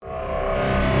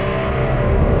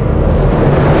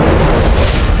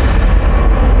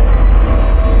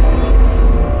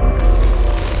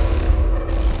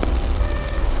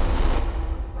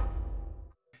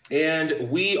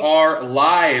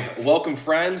live. Welcome,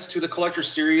 friends, to the Collector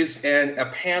Series and a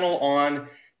panel on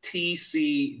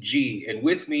TCG. And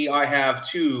with me, I have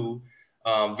two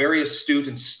very astute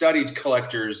and studied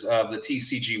collectors of the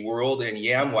TCG world in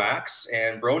Yamwax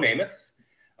and Bro Namath.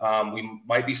 We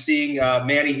might be seeing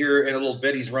Manny here in a little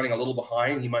bit. He's running a little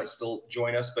behind. He might still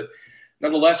join us. But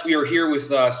nonetheless, we are here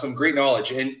with some great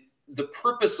knowledge. And the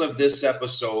purpose of this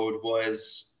episode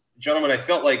was, gentlemen, I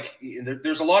felt like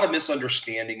there's a lot of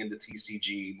misunderstanding in the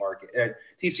TCG market,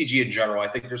 TCG in general. I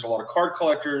think there's a lot of card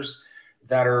collectors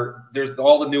there's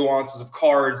all the nuances of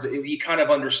cards. You kind of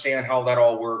understand how that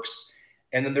all works.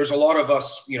 And then there's a lot of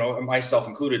us, myself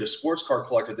included, a sports card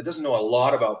collector that doesn't know a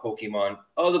lot about Pokemon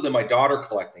other than my daughter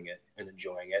collecting it and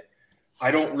enjoying it. I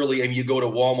don't really, you go to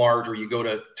Walmart or you go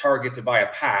to Target to buy a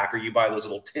pack or you buy those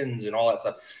little tins and all that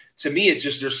stuff. To me, it's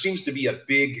just, there seems to be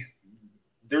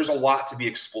there's a lot to be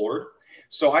explored.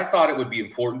 So I thought it would be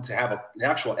important to have an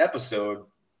actual episode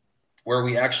where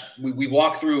we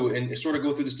walk through and sort of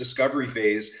go through this discovery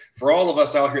phase for all of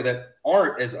us out here that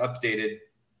aren't as updated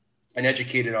and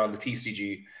educated on the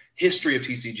TCG, history of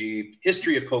TCG,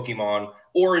 history of Pokemon,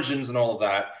 origins and all of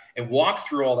that, and walk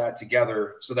through all that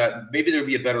together so that maybe there'll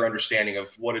be a better understanding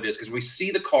of what it is. Because we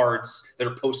see the cards that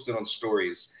are posted on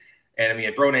stories.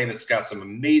 And Bro Namath's got some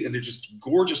amazing, they're just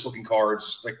gorgeous looking cards,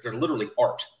 just like they're literally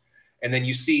art. And then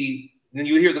you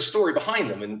hear the story behind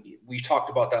them. And we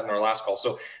talked about that in our last call.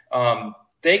 So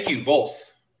thank you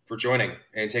both for joining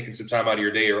and taking some time out of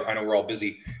your day. I know we're all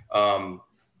busy.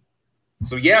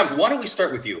 So yeah, why don't we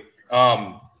start with you?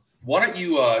 Why don't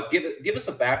you give us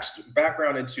a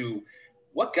background into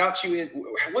what got you in,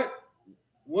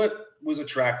 what was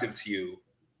attractive to you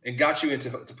and got you into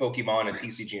Pokemon and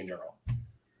TCG in general?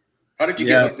 How did you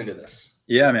get hooked into this?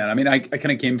 Yeah, man. I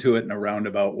kind of came to it in a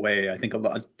roundabout way. I think a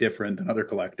lot different than other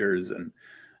collectors. And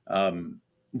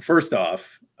first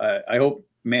off, I hope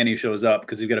Manny shows up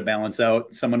because we've got to balance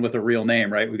out someone with a real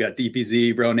name, right? We got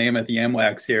DPZ, Bro Namath,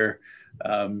 Yamwax here,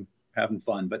 having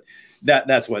fun. But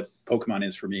that's what Pokemon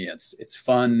is for me. It's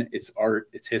fun, it's art,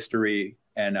 it's history,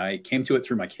 and I came to it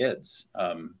through my kids.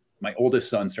 My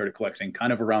oldest son started collecting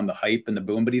kind of around the hype and the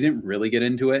boom, but he didn't really get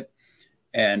into it.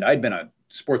 And I'd been a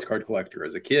sports card collector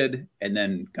as a kid and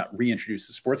then got reintroduced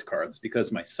to sports cards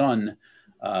because my son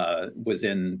was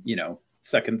in,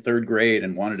 second, third grade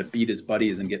and wanted to beat his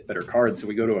buddies and get better cards. So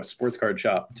we go to a sports card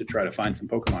shop to try to find some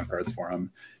Pokemon cards for him.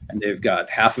 And they've got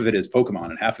half of it is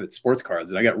Pokemon and half of it's sports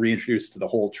cards. And I got reintroduced to the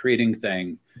whole trading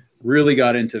thing, really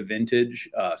got into vintage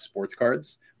sports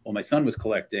cards. Well, my son was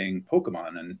collecting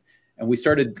Pokemon and we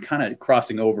started kind of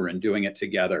crossing over and doing it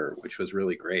together, which was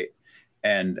really great.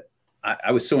 And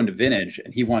I was so into vintage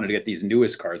and he wanted to get these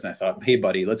newest cards. And I thought, hey,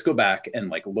 buddy, let's go back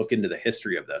and look into the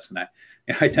history of this. And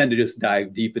I tend to just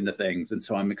dive deep into things. And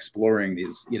so I'm exploring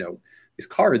these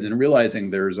cards and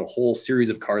realizing there's a whole series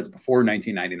of cards before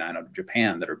 1999 out of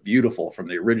Japan that are beautiful from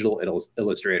the original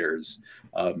illustrators,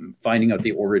 finding out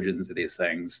the origins of these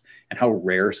things and how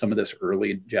rare some of this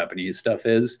early Japanese stuff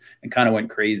is, and kind of went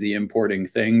crazy importing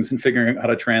things and figuring out how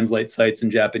to translate sites in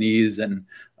Japanese. And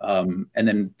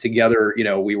then together,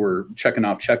 we were checking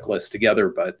off checklists together,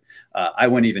 but I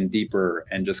went even deeper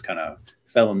and just kind of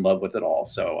fell in love with it all.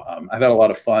 So I've had a lot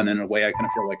of fun. In a way, I kind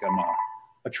of feel like I'm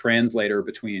a translator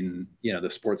between the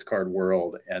sports card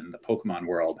world and the Pokemon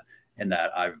world, and that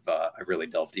I've really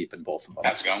delved deep in both of them.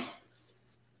 How's it going?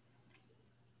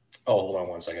 Oh, hold on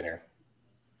one second here.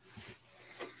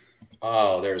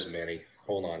 Oh, there's Manny.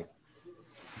 Hold on.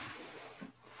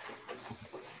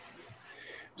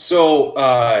 So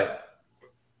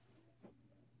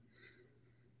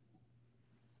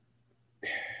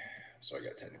so I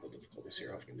got technical difficulties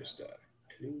here. I can just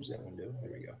close that window.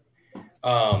 There we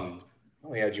go.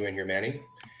 We had you in here, Manny.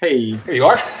 Hey. Here you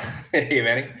are. Hey,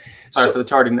 Manny. Sorry for the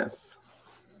tardiness.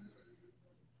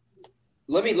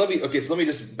 Let me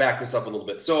just back this up a little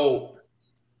bit. So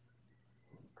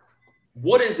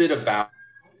what is it about,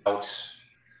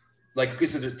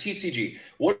 because of the TCG,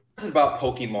 what is it about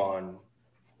Pokemon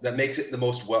that makes it the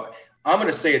most I'm going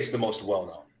to say it's the most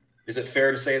well-known. Is it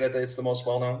fair to say that it's the most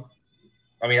well-known?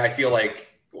 I feel like,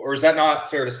 or is that not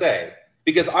fair to say?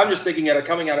 Because I'm just thinking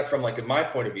coming at it from my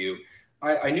point of view.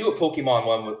 I knew what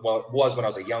Pokemon was when I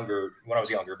was younger,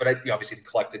 but I obviously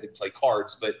collected and played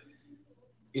cards.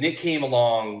 And it came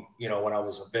along, when I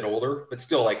was a bit older. But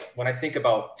still, when I think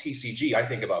about TCG, I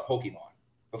think about Pokemon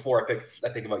before I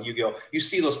think about Yu-Gi-Oh. You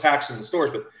see those packs in the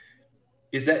stores, but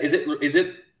is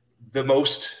it the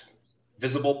most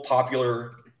visible,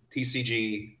 popular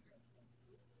TCG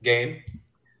game?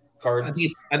 Card? I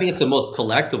think it's the most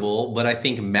collectible, but I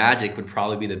think Magic would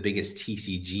probably be the biggest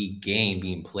TCG game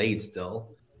being played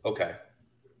still. Okay.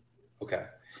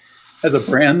 As a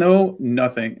brand, though,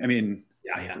 nothing. I mean,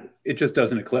 Yeah. it just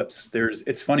doesn't eclipse.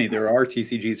 It's funny. There are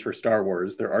TCGs for Star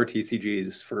Wars. There are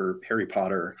TCGs for Harry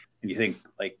Potter. And you think,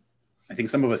 like, I think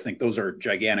some of us think those are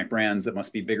gigantic brands that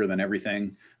must be bigger than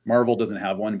everything. Marvel doesn't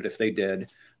have one, but if they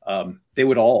did, they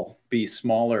would all be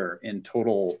smaller in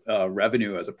total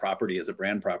revenue as a property, as a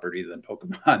brand property than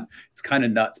Pokemon. It's kind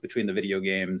of nuts between the video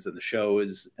games and the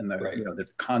shows and they're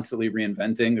constantly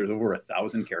reinventing. There's over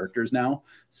 1,000 characters now.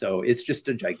 So it's just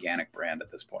a gigantic brand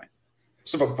at this point.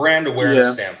 So from a brand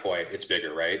awareness standpoint, it's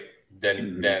bigger, right?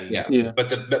 But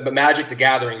the Magic the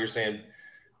Gathering, you're saying,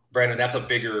 Brandon, that's a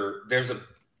bigger.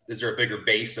 Is there a bigger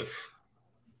base of?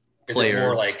 Is players. It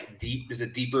more like deep? Is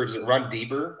it deeper? Does it run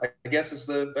deeper? I guess is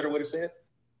the better way to say it.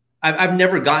 I've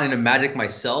never gotten into Magic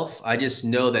myself. I just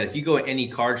know that if you go to any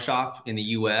card shop in the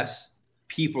U.S.,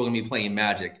 people are going to be playing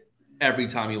Magic every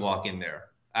time you walk in there.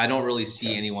 I don't really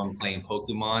see anyone playing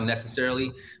Pokemon necessarily,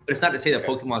 but it's not to say that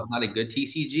Pokemon is not a good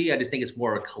TCG. I just think it's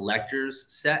more a collector's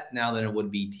set now than it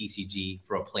would be TCG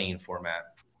for a playing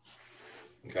format.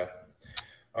 Okay.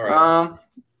 All right.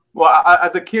 Well,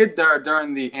 as a kid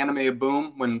during the anime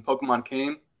boom, when Pokemon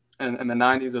came in the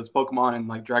 90s, it was Pokemon and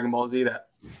like Dragon Ball Z that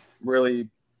really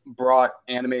brought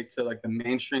anime to like the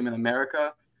mainstream in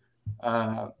America.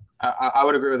 I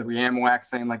would agree with Yamwax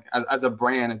saying like as a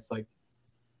brand, it's like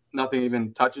nothing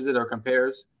even touches it or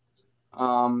compares.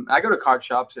 I go to card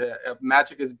shops.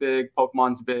 Magic is big.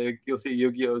 Pokemon's big. You'll see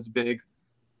Yu-Gi-Oh is big.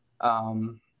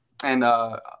 And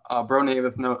Bro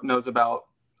Native knows about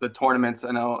the tournaments.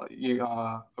 I know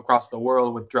across the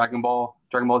world with Dragon Ball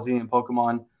Z, and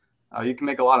Pokemon. You can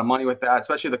make a lot of money with that,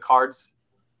 especially the cards,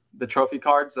 the trophy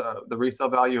cards, the resale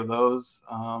value of those.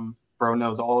 Bro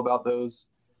knows all about those.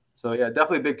 So yeah,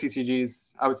 definitely big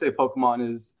TCGs. I would say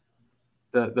Pokemon is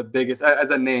the biggest as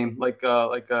a name, like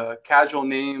a casual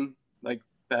name, like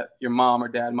that your mom or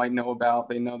dad might know about.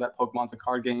 They know that Pokemon's a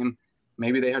card game.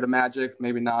 Maybe they heard of Magic,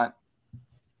 maybe not.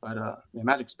 But yeah,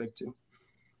 Magic's big too.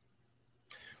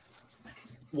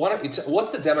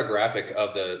 What's the demographic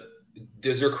of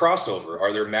is there crossover?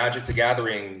 Are there Magic the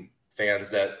Gathering fans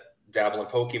that dabble in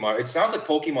Pokemon? It sounds like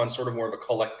Pokemon's sort of more of a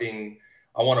collecting.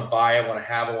 I want to buy, I want to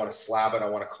have, I want to slab it, I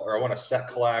want to set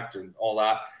collect and all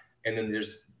that. And then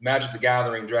there's Magic the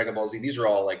Gathering, Dragon Ball Z. These are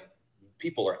all like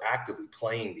people are actively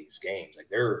playing these games. Like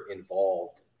they're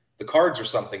involved. The cards are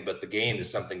something, but the game is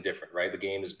something different, right? The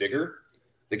game is bigger.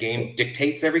 The game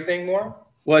dictates everything more.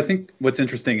 Well, I think what's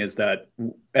interesting is that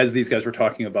as these guys were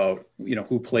talking about,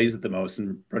 who plays it the most,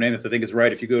 and Bronaneth, I think is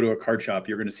right. If you go to a card shop,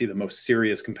 you're going to see the most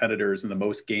serious competitors and the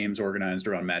most games organized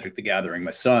around Magic the Gathering. My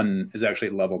son is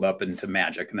actually leveled up into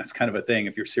Magic, and that's kind of a thing.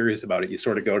 If you're serious about it, you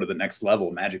sort of go to the next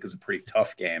level. Magic is a pretty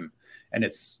tough game, and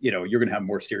it's, you're going to have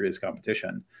more serious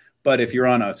competition. But if you're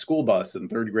on a school bus in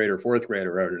third grade or fourth grade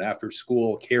or at an after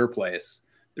school care place,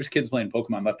 there's kids playing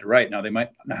Pokemon left and right. Now, they might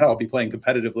not all be playing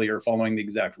competitively or following the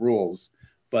exact rules,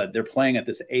 but they're playing at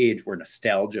this age where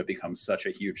nostalgia becomes such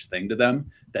a huge thing to them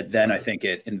that then I think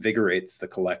it invigorates the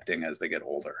collecting as they get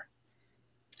older.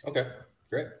 Okay,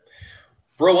 great.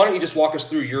 Bro, why don't you just walk us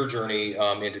through your journey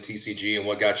into TCG and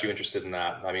what got you interested in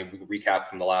that? I mean, we can recap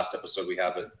from the last episode we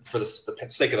have, but for the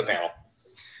sake of the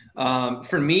panel.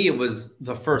 For me, it was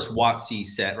the first WotC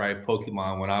set, right, of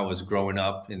Pokemon when I was growing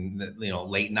up in the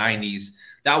late 90s.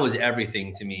 That was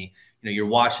everything to me. You're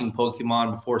watching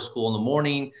Pokemon before school in the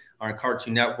morning on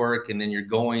Cartoon Network, and then you're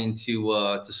going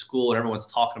to school and everyone's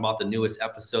talking about the newest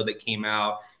episode that came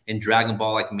out. In Dragon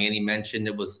Ball, like Manny mentioned,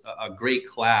 it was a great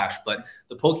clash. But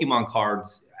the Pokemon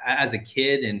cards as a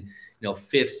kid in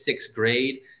 5th, 6th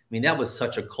grade, I mean, that was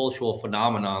such a cultural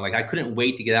phenomenon. Like I couldn't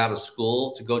wait to get out of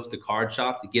school to go to the card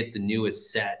shop to get the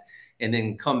newest set and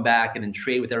then come back and then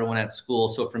trade with everyone at school.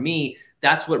 So for me,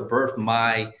 that's what birthed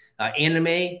my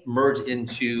anime merged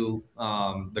into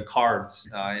the cards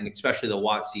and especially the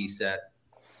WotC set.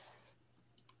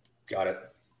 Got it.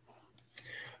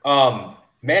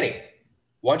 Manny,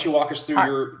 why don't you walk us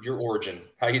through your origin?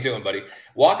 How you doing, buddy?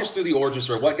 Walk us through the origin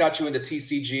story. What got you into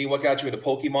TCG? What got you into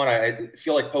Pokemon? I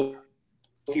feel like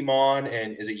Pokemon,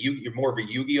 and is it you're more of a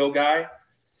Yu-Gi-Oh guy?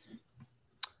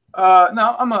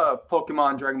 No, I'm a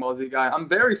Pokemon Dragon Ball Z guy. I'm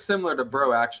very similar to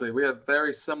Bro, actually. We have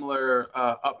very similar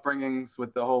upbringings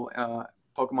with the whole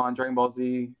Pokemon Dragon Ball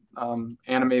Z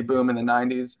anime boom in the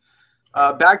 90s.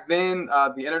 Back then,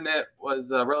 the internet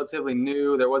was relatively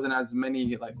new. There wasn't as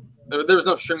many, there was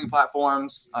no streaming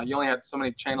platforms. You only had so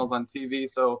many channels on TV.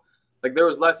 So, there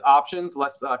was less options,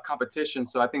 less competition.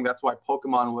 So I think that's why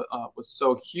Pokemon was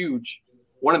so huge.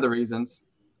 One of the reasons.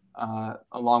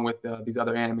 Along with these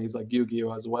other animes like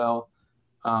Yu-Gi-Oh as well.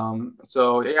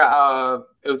 So yeah,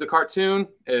 it was a cartoon.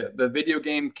 The video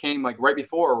game came like right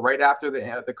before or right after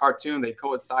the cartoon. They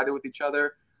coincided with each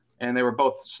other, and they were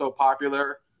both so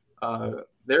popular.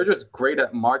 They're just great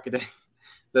at marketing.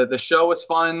 The show was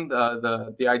fun.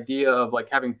 The idea of like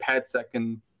having pets that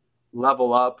can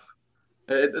level up.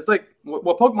 It's like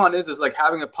what Pokemon is like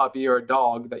having a puppy or a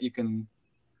dog that you can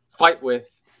fight with,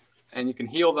 and you can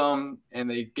heal them, and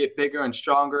they get bigger and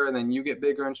stronger, and then you get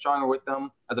bigger and stronger with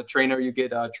them. As a trainer, you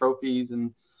get trophies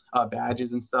and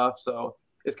badges and stuff. So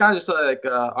it's kind of just like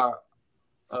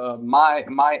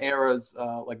my era's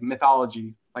like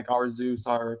mythology, like our Zeus,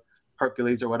 our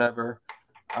Hercules, or whatever.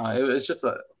 It was just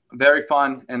very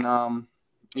fun, and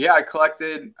yeah, I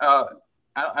collected. I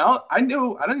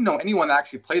didn't know anyone that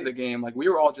actually played the game. Like we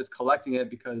were all just collecting it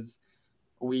because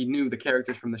we knew the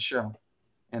characters from the show,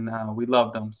 and we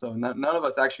loved them. So none of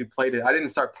us actually played it. I didn't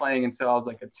start playing until I was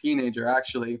like a teenager,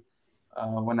 actually,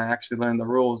 when I actually learned the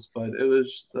rules. But it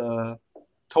was just,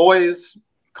 toys,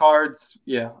 cards,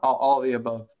 yeah, all the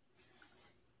above.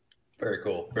 Very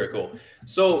cool. Very cool.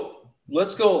 So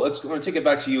let's go. We're going to take it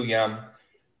back to you, Yam.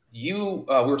 We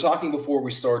were talking before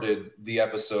we started the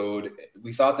episode.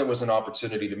 We thought there was an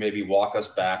opportunity to maybe walk us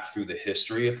back through the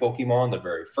history of Pokemon, the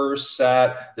very first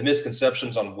set, the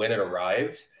misconceptions on when it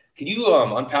arrived. Can you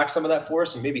unpack some of that for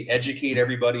us and maybe educate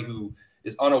everybody who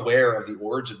is unaware of the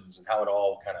origins and how it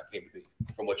all kind of came to be,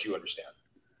 from what you understand?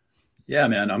 Yeah,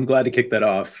 man, I'm glad to kick that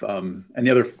off. And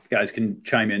the other guys can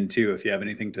chime in too if you have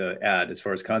anything to add as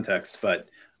far as context. But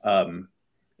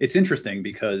it's interesting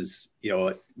because,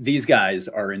 these guys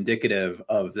are indicative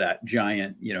of that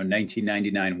giant,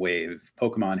 1999 wave.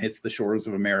 Pokemon hits the shores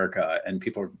of America and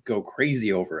people go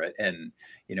crazy over it. And,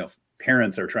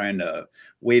 parents are trying to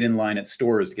wait in line at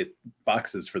stores to get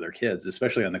boxes for their kids,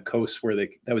 especially on the coast where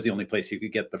that was the only place you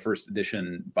could get the first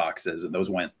edition boxes. And those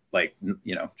went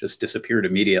just disappeared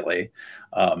immediately.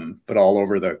 But all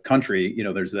over the country,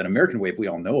 there's that American wave we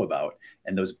all know about.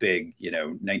 And those big,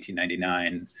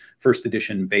 1999 first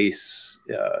edition base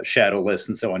Shadowless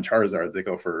and so on Charizards that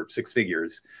go for six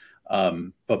figures.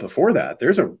 But before that,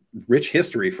 there's a rich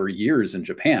history for years in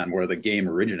Japan where the game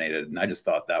originated. And I just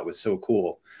thought that was so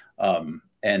cool.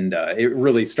 And it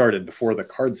really started before the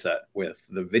card set with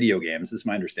the video games, is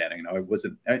my understanding. I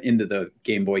wasn't into the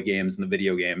Game Boy games and the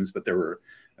video games, but there were,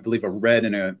 I believe, a red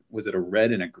and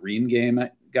a green game,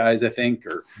 guys, I think,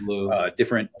 or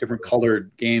different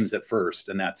colored games at first.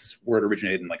 And that's where it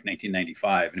originated in like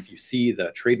 1995. And if you see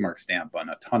the trademark stamp on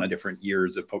a ton of different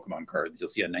years of Pokemon cards, you'll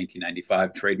see a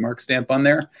 1995 trademark stamp on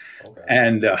there. Okay.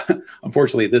 And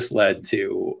unfortunately, this led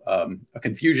to a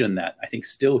confusion that I think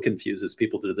still confuses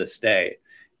people to this day,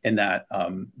 in that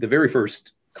the very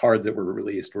first cards that were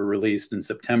released in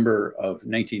September of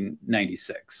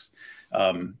 1996.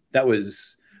 That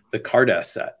was the Carddass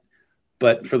set.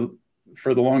 But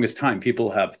for the longest time, people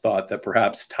have thought that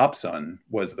perhaps Top Sun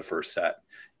was the first set.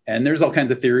 And there's all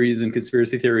kinds of theories and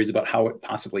conspiracy theories about how it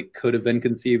possibly could have been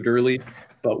conceived early.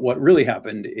 But what really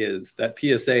happened is that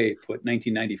PSA put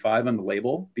 1995 on the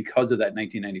label because of that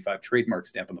 1995 trademark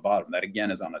stamp on the bottom. That, again,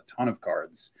 is on a ton of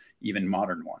cards, even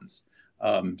modern ones.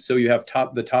 So you have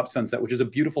the Top Sun set, which is a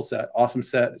beautiful set, awesome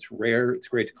set. It's rare. It's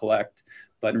great to collect.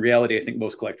 But in reality, I think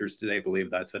most collectors today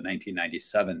believe that's a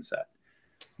 1997 set.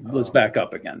 Let's back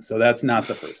up again. So that's not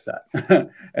the first set.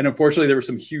 And unfortunately, there were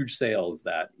some huge sales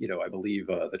that, I believe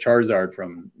the Charizard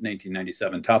from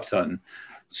 1997 Top Sun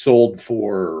sold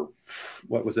for,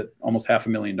 what was it, almost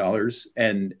 $500,000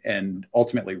 and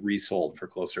ultimately resold for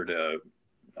closer to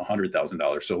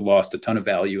 $100,000. So lost a ton of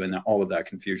value in all of that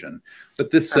confusion.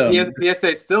 But this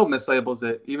PSA still mislabels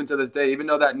it even to this day, even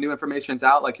though that new information's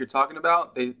out, like you're talking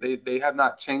about. They have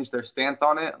not changed their stance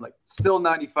on it. Like still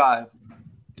 95.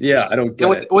 Yeah, I don't get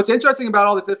it. What's interesting about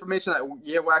all this information that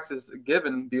Earwax is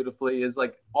given beautifully is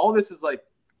like all this is like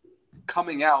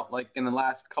coming out like in the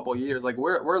last couple of years. Like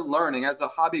we're learning as the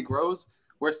hobby grows.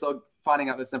 We're still finding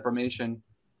out this information.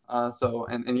 And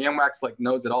Yamwax like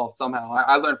knows it all somehow.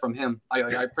 I learned from him.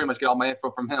 I pretty much get all my info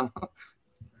from him.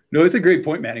 No, it's a great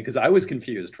point, Manny, because I was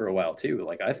confused for a while too.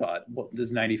 Like I thought, well, this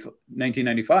is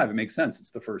 1995. It makes sense.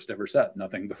 It's the first ever set.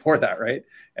 Nothing before that, right?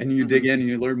 And you dig in and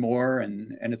you learn more,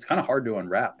 and it's kind of hard to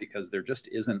unwrap because there just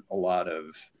isn't a lot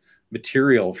of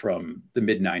material from the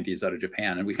mid 90s out of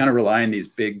Japan, and we kind of rely on these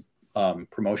big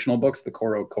promotional books, the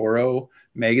Koro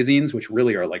magazines, which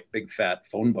really are like big fat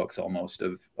phone books almost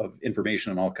of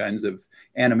information on all kinds of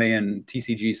anime and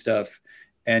TCG stuff.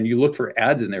 And you look for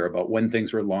ads in there about when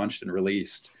things were launched and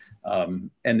released. And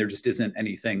there just isn't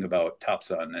anything about Top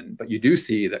Sun. But you do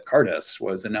see that Carddass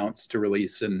was announced to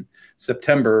release in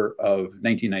September of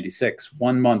 1996,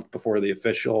 1 month before the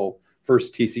official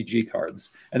first TCG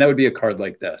cards. And that would be a card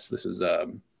like this. This is, a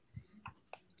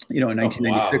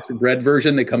 1996 red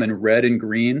version. They come in red and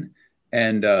green.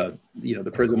 And,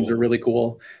 the prisms are really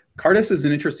cool. Cardus is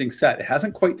an interesting set. It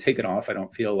hasn't quite taken off. I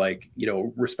don't feel like,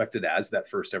 respected as that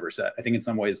first ever set. I think in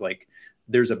some ways, like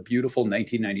there's a beautiful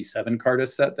 1997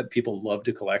 Cardus set that people love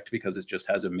to collect because it just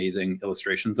has amazing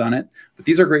illustrations on it. But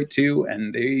these are great too.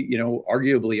 And they,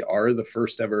 arguably are the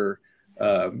first ever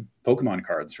Pokemon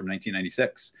cards from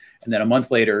 1996. And then a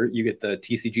month later, you get the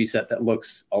TCG set that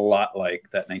looks a lot like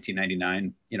that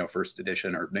 1999, first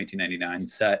edition or 1999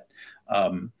 set.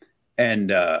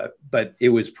 But it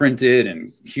was printed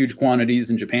in huge quantities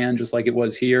in Japan, just like it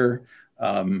was here,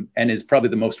 and is probably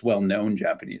the most well-known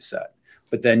Japanese set.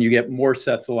 But then you get more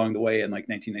sets along the way in like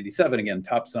 1997. Again,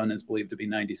 Top Sun is believed to be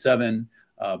 97.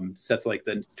 Sets like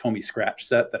the Tomy Scratch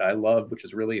set that I love, which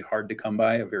is really hard to come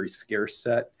by, a very scarce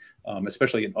set,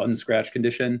 especially in unscratched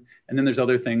condition. And then there's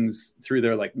other things through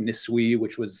there like Nisui,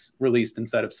 which was released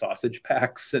inside of sausage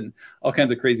packs and all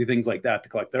kinds of crazy things like that to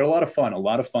collect. They're a lot of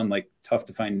fun, like tough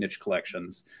to find niche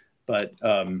collections. But,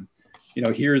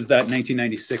 here's that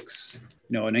 1996,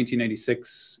 a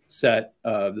 1996 set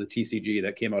of the TCG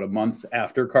that came out a month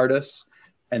after Cardus.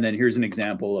 And then here's an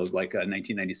example of like a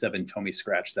 1997 Tomy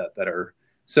Scratch set that are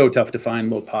so tough to find,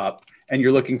 low pop. And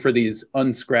you're looking for these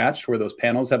unscratched where those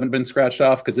panels haven't been scratched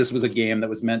off, because this was a game that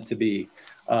was meant to be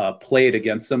played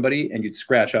against somebody, and you'd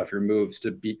scratch off your moves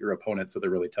to beat your opponent. So they're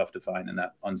really tough to find in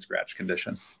that unscratched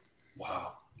condition.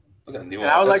 Wow. And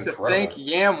I would like to thank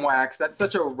Yamwax. That's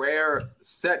such a rare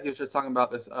set. He was just talking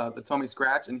about this, the Tomy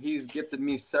Scratch, and he's gifted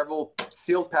me several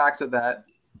sealed packs of that,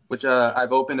 which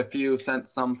I've opened a few, sent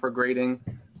some for grading.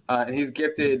 And he's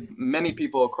gifted many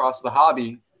people across the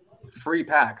hobby free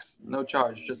packs, no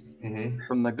charge, just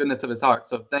from the goodness of his heart.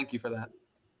 So thank you for that.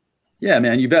 Yeah,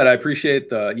 man, you bet. I appreciate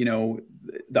the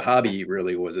hobby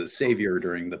really was a savior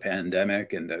during the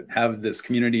pandemic, and to have this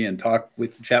community and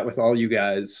chat with all you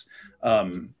guys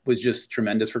was just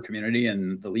tremendous for community.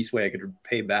 And the least way I could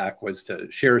pay back was to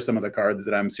share some of the cards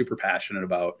that I'm super passionate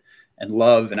about and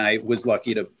love. And I was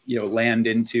lucky to, land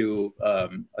into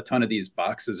a ton of these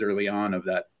boxes early on of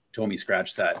that Tomy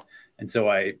Scratch set. And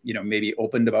so I, maybe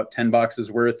opened about 10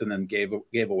 boxes worth and then gave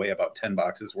away about 10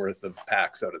 boxes worth of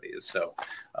packs out of these. So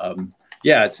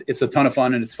it's a ton of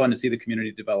fun, and it's fun to see the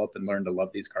community develop and learn to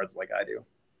love these cards like I do.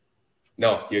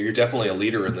 No, you're definitely a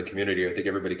leader in the community. I think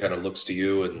everybody kind of looks to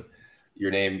you, and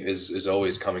your name is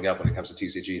always coming up when it comes to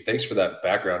TCG. Thanks for that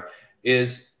background.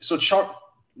 Let's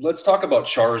talk about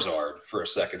Charizard for a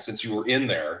second, since you were in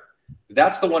there.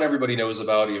 That's the one everybody knows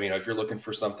about. If you're looking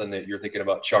for something, that you're thinking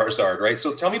about Charizard, right?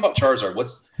 So tell me about Charizard.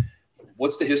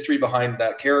 What's the history behind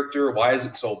that character? Why is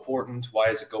it so important? Why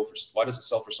does it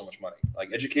sell for so much money?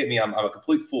 Like, educate me. I'm a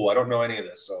complete fool. I don't know any of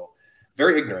this. So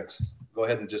very ignorant. Go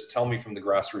ahead and just tell me from the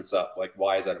grassroots up. Like,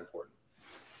 why is that important?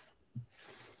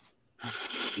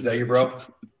 Is that you, bro?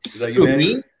 Is that you, man?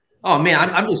 Me? Oh, man,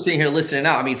 I'm just sitting here listening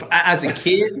out. As a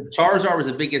kid, Charizard was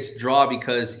the biggest draw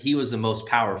because he was the most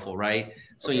powerful, right?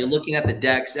 So you're looking at the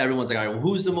decks, everyone's like, all right, well,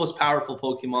 who's the most powerful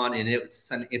Pokemon? And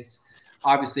it's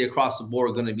obviously across the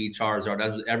board going to be Charizard.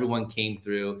 That's what everyone came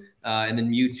through, and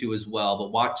then Mewtwo as well.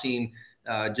 But watching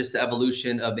just the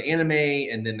evolution of the anime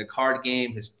and then the card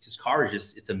game, his card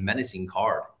is it's a menacing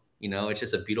card. It's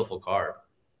just a beautiful card.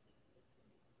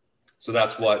 So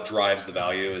that's what drives the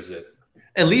value, is it?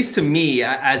 At least to me,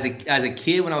 as a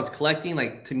kid when I was collecting,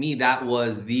 like, to me, that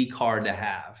was the card to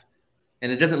have.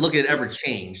 And it doesn't look like it ever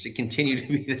changed. It continued to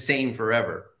be the same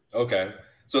forever. Okay.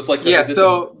 So it's like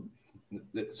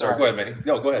sorry, go ahead, Manny.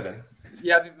 No, go ahead, Manny.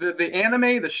 Yeah, the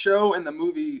anime, the show, and the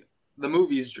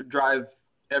movies drive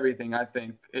everything. I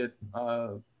think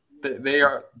they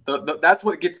are that's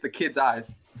what gets the kids'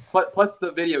 eyes. Plus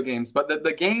the video games, but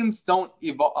the games don't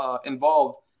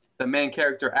involve the main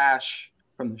character Ash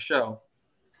from the show.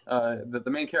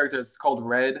 The main character is called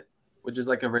Red, which is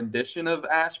like a rendition of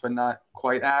Ash, but not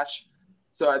quite Ash.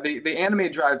 So the anime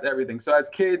drives everything. So as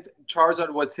kids,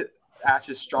 Charizard was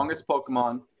Ash's strongest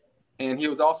Pokemon, and he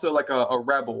was also like a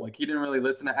rebel. Like, he didn't really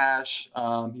listen to Ash.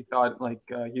 He thought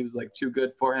he was like too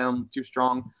good for him, too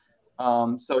strong.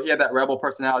 So he had that rebel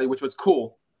personality, which was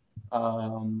cool.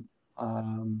 Almost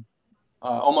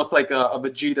like a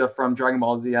Vegeta from Dragon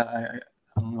Ball Z. I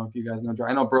don't know if you guys know.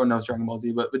 I know Bro knows Dragon Ball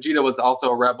Z, but Vegeta was also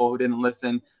a rebel who didn't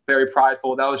listen, very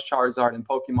prideful. That was Charizard in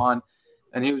Pokemon.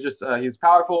 And he was just, he was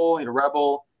powerful, he was a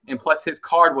rebel. And plus his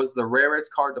card was the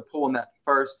rarest card to pull in that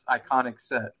first iconic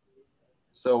set.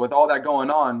 So with all that going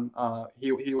on,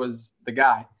 he was the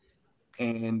guy.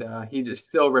 And he just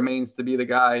still remains to be the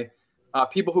guy.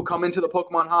 People who come into the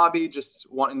Pokemon hobby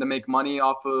just wanting to make money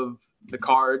off of the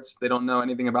cards, they don't know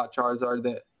anything about Charizard.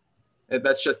 That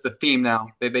That's just the theme now.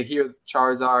 They hear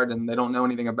Charizard and they don't know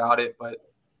anything about it, but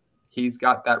he's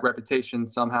got that reputation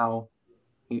somehow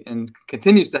and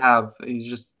continues to have. He's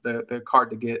just the card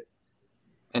to get.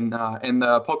 And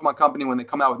the Pokemon Company, when they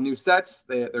come out with new sets,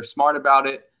 they're smart about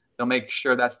it. They'll make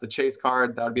sure that's the chase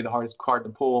card. That would be the hardest card to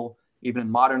pull, even in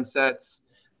modern sets.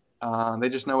 They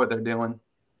just know what they're doing.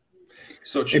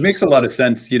 So it makes a lot of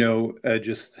sense,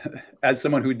 just as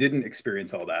someone who didn't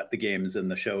experience all that, the games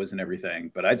and the shows and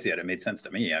everything. But I'd say it made sense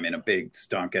to me. I mean, a big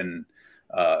stonking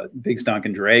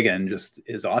dragon just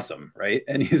is awesome, right?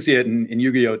 And you see it in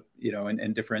Yu-Gi-Oh,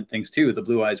 and different things too. The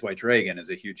Blue Eyes White Dragon is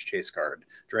a huge chase card.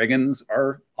 Dragons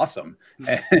are awesome.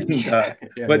 And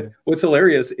but what's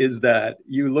hilarious is that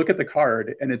you look at the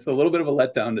card and it's a little bit of a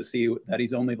letdown to see that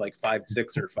he's only like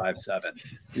 5'6" or 5'7".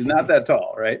 He's not that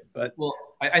tall, right? But well,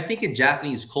 I think in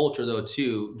Japanese culture though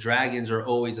too, dragons are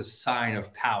always a sign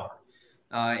of power.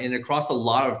 And across a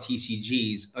lot of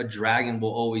TCGs, a dragon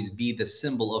will always be the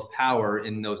symbol of power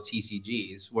in those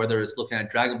TCGs, whether it's looking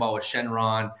at Dragon Ball with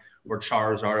Shenron or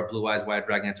Charizard or Blue Eyes White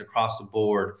Dragon. It's across the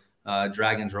board.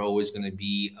 Dragons are always going to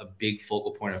be a big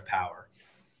focal point of power.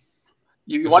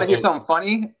 You want to hear something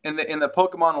funny? In the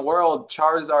Pokemon world,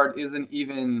 Charizard isn't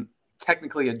even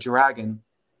technically a dragon.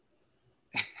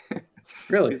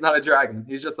 Really? He's not a dragon.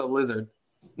 He's just a lizard.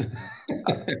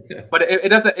 But it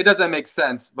doesn't make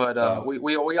sense. But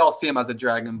we all see him as a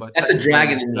dragon. But that's a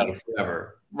dragon to me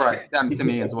forever. Right. To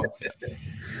me as well.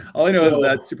 All I know is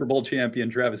that Super Bowl champion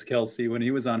Travis Kelce, when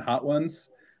he was on Hot Ones,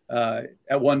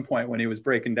 at one point when he was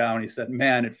breaking down, he said,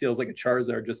 "Man, it feels like a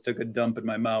Charizard just took a dump in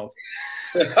my mouth."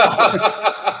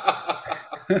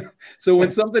 So when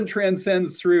something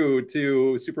transcends through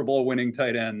to Super Bowl winning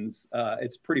tight ends,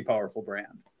 it's pretty powerful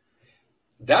brand.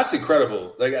 That's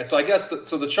incredible. So I guess the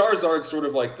Charizard's sort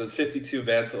of like the 52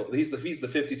 mantle. He's the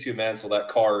 52 mantle. That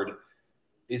card,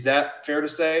 is that fair to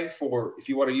say? For if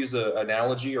you want to use an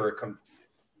analogy or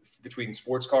between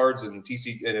sports cards and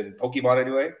TC and Pokemon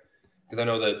anyway, because I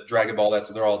know that Dragon Ball,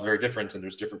 they're all very different and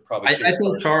there's different probably. I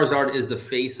think Charizard is the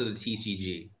face of the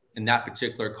TCG in that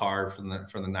particular card from the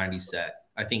 90s set.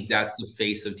 I think that's the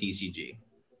face of TCG.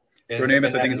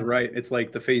 Namath, I think is right. It's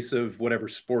like the face of whatever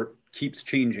sport keeps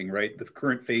changing, right? The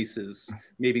current face is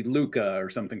maybe Luka or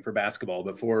something for basketball.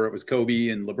 Before it was Kobe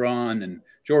and LeBron and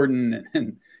Jordan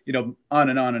and on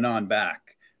and on and on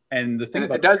back. And the thing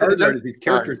about Charizard is these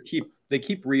characters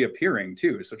keep reappearing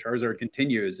too. So Charizard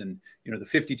continues, and the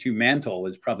 52 mantle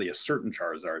is probably a certain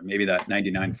Charizard, maybe that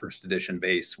 99 first edition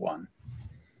base one.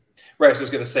 Right, so I was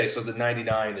going to say, so the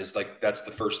 99 is that's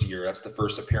the first year. That's the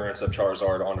first appearance of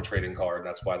Charizard on a trading card. And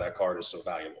that's why that card is so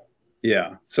valuable.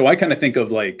 Yeah. So I kind of think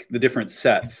of like the different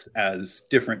sets as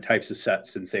different types of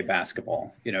sets in, say,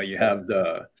 basketball. You have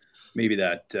maybe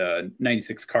that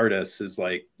 96 Cardus is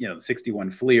like, the 61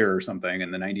 Fleer or something.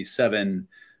 And the 97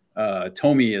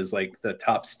 Tomy is like the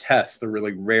Topps Test, the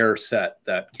really rare set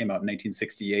that came out in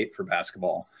 1968 for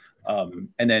basketball.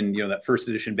 And then, that first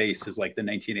edition base is like the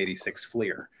 1986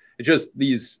 Fleer. It's just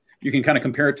you can kind of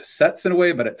compare it to sets in a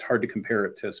way, but it's hard to compare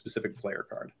it to a specific player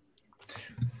card.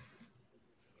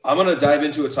 I'm going to dive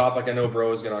into a topic I know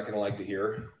Bro is not going to like to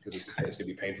hear because it's going to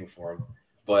be painful for him.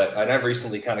 But I've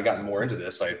recently kind of gotten more into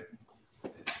this.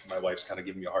 My wife's kind of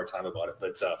giving me a hard time about it,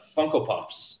 but Funko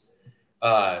Pops.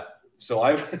 So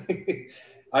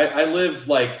I live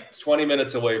like 20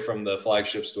 minutes away from the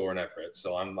flagship store in Everett.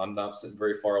 So I'm not sitting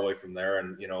very far away from there.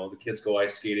 And, the kids go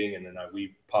ice skating and then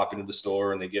we pop into the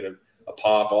store and they get a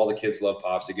pop. All the kids love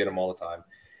pops. They get them all the time.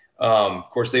 Of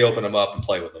course, they open them up and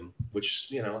play with them,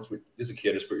 which, as a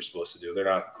kid is what you're supposed to do. They're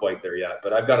not quite there yet.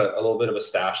 But I've got a little bit of a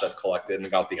stash I've collected and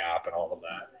got the app and all of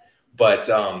that. But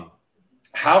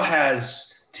how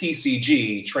has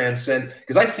TCG transcend?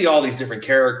 Because I see all these different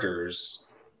characters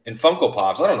in Funko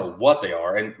Pops. I don't know what they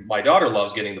are. And my daughter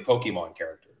loves getting the Pokemon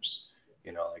characters.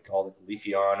 Like all the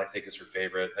Leafeon, I think is her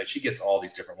favorite. Like she gets all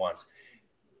these different ones.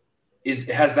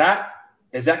 Has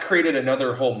that created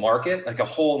another whole market, like a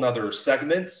whole nother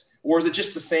segment? Or is it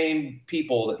just the same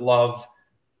people that love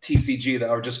TCG that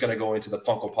are just going to go into the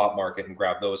Funko Pop market and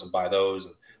grab those and buy those?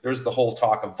 And there's the whole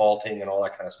talk of vaulting and all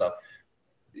that kind of stuff.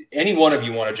 Any one of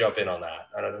you want to jump in on that?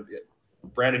 I don't know.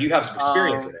 Brandon, you have some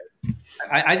experience in it.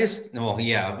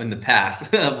 In the past,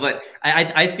 but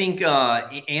I think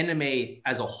anime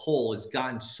as a whole has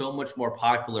gotten so much more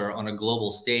popular on a global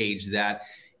stage that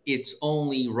it's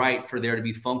only right for there to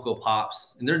be Funko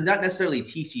Pops, and they're not necessarily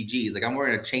TCGs. Like I'm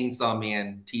wearing a Chainsaw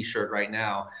Man t-shirt right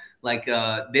now. Like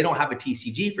they don't have a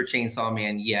TCG for Chainsaw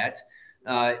Man yet,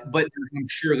 But I'm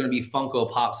sure going to be Funko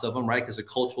Pops of them, right? Because a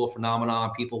cultural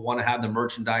phenomenon. People want to have the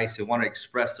merchandise. They want to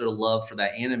express their love for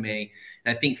that anime. And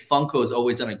I think Funko has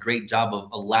always done a great job of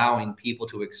allowing people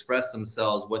to express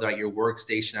themselves, whether at your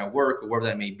workstation at work or wherever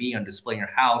that may be, on display in your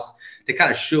house, to kind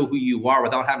of show who you are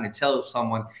without having to tell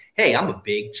someone, hey, I'm a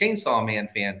big Chainsaw Man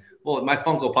fan. Well, my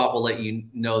Funko Pop will let you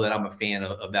know that I'm a fan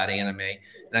of that anime.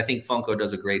 And I think Funko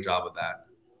does a great job of that.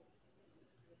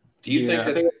 Do you think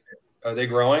that are they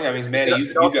growing? I mean, Manny,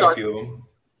 you got a few of them.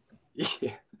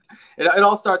 Yeah, it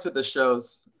all starts with the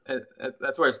shows.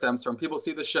 That's where it stems from. People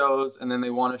see the shows and then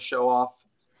they want to show off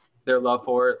their love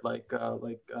for it, like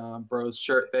Bro's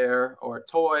shirt there, or a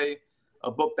toy,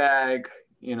 a book bag.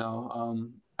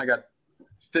 I got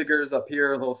figures up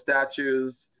here, little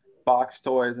statues, box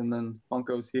toys, and then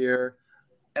Funko's here.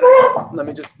 And let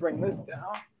me just bring this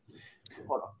down.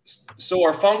 Hold on. So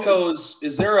are Funkos?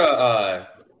 Is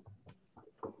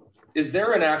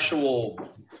there an actual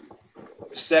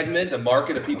segment, a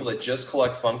market of people that just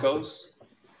collect Funkos?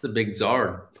 The big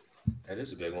Zard. That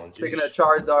is a big one. Speaking of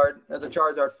Charizard, there's a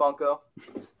Charizard Funko.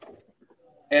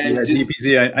 And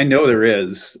DPZ, I know there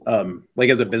is. Like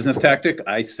as a business tactic,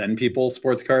 I send people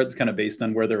sports cards kind of based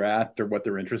on where they're at or what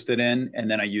they're interested in. And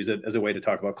then I use it as a way to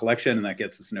talk about collection, and that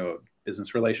gets us to know a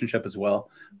business relationship as well.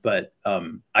 But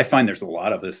I find there's a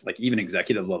lot of this, like even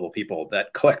executive level people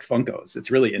that collect Funkos.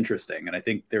 It's really interesting. And I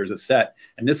think there's a set,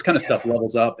 and this kind of stuff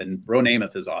levels up. And Bro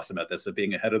Namath is awesome at this, at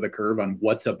being ahead of the curve on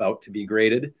what's about to be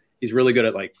graded. He's really good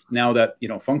at, like, now that,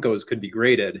 Funkos could be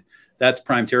graded, that's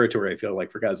prime territory, I feel like,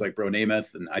 for guys like Bro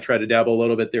Namath. And I try to dabble a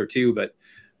little bit there too, but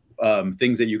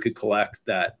things that you could collect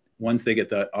that once they get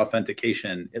the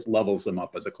authentication, it levels them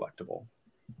up as a collectible.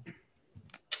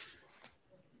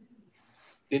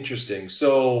 Interesting.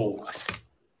 So,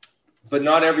 but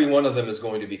not every one of them is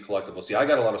going to be collectible. See, I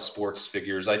got a lot of sports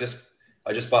figures. I just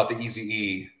bought the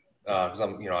Eazy-E because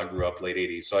I grew up late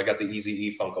 80s. So I got the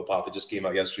Eazy-E Funko Pop that just came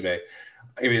out yesterday.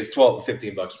 I mean, it's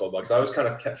 $15, $12. I always kind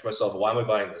of catch myself, why am I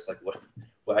buying this? Like, what?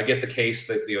 Well, I get the case,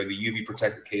 the UV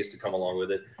protected case to come along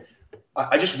with it.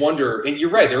 I just wonder, and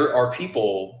you're right, there are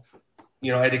people,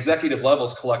 at executive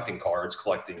levels collecting cards,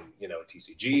 collecting,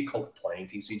 TCG, playing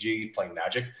TCG, playing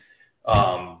Magic,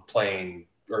 playing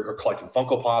or collecting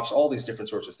Funko Pops, all these different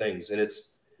sorts of things. And it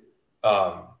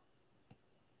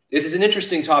is an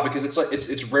interesting topic because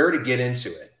it's rare to get into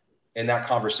it in that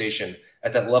conversation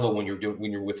at that level when you're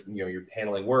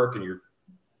handling work and you're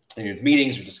in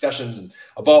meetings or discussions and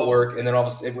about work. And then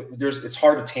obviously it's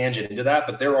hard to tangent into that,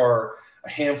 but there are a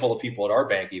handful of people at our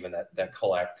bank even that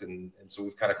collect. And so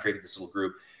we've kind of created this little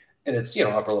group, and it's,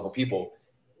 upper level people.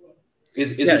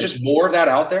 Is there just more of that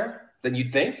out there than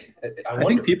you'd think? I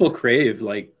think people crave,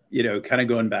 like, kind of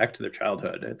going back to their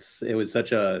childhood. It was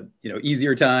such a,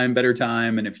 easier time, better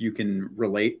time. And if you can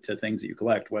relate to things that you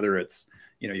collect, whether it's,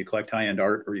 you collect high-end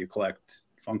art or you collect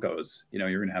Funkos, you're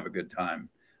going to have a good time.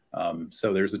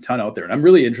 So there's a ton out there. And I'm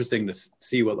really interested to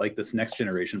see what, like, this next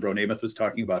generation, Bro Namath was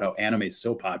talking about how anime is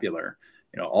so popular.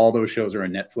 All those shows are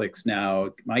on Netflix now.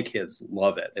 My kids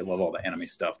love it. They love all the anime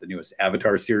stuff. The newest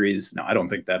Avatar series. Now, I don't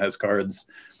think that has cards,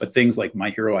 but things like My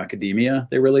Hero Academia,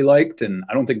 they really liked. And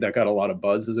I don't think that got a lot of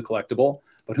buzz as a collectible,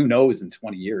 but who knows in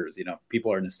 20 years,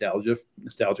 people are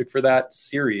nostalgic for that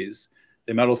series.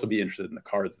 They might also be interested in the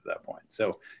cards at that point.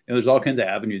 So, there's all kinds of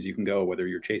avenues you can go, whether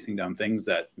you're chasing down things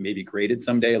that may be graded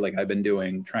someday, like I've been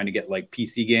doing, trying to get like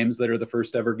PC games that are the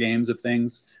first ever games of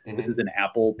things. Mm-hmm. This is an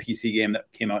Apple PC game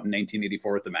that came out in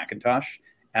 1984 with the Macintosh.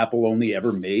 Apple only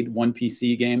ever made one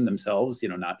PC game themselves,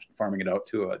 not farming it out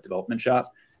to a development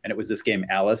shop. And it was this game,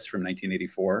 Alice, from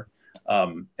 1984.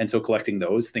 And so collecting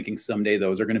those, thinking someday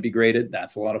those are going to be graded,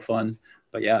 that's a lot of fun.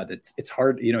 But yeah, it's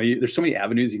hard. There's so many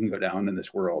avenues you can go down in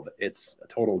this world. It's a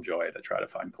total joy to try to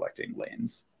find collecting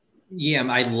lanes. Yeah,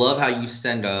 I love how you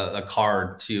send a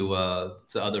card to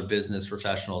other business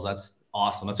professionals. That's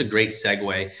awesome. That's a great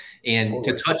segue. And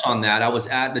to touch on that, I was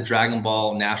at the Dragon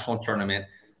Ball National Tournament,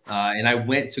 and I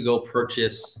went to go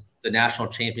purchase the national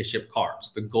championship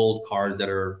cards, the gold cards that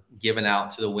are given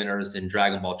out to the winners in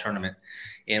Dragon Ball tournament.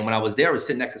 And when I was there, I was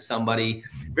sitting next to somebody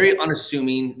very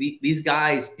unassuming. These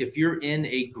guys, if you're in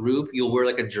a group, you'll wear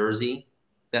like a jersey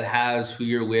that has who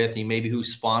you're with and maybe who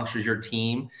sponsors your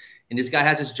team. And this guy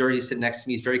has his jersey sitting next to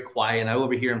me. He's very quiet. And I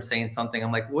overhear him saying something.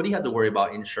 I'm like, what do you have to worry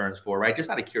about insurance for, right?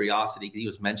 Just out of curiosity, because he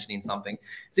was mentioning something.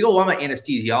 He's like, oh, well, I'm an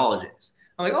anesthesiologist.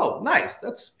 I'm like, oh, nice.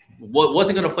 That's what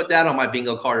wasn't going to put that on my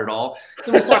bingo card at all.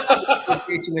 So we started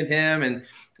conversation with him, and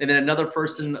then another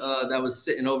person that was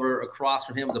sitting over across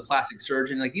from him was a plastic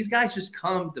surgeon. Like, these guys just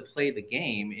come to play the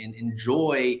game and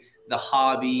enjoy the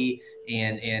hobby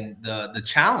and the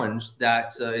challenge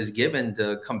that is given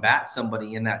to combat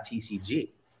somebody in that TCG.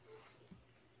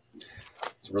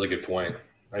 It's a really good point.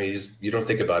 I mean, you don't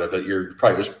think about it, but you're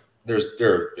probably there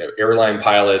are airline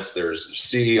pilots, there's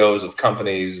CEOs of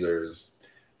companies, there's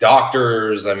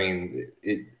doctors. I mean,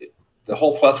 the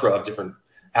whole plethora of different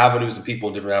avenues of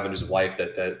people, different avenues of life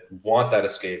that want that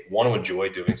escape, want to enjoy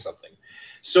doing something.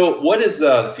 So, what does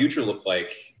the future look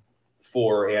like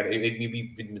for? And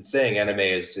you've been saying anime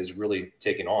is really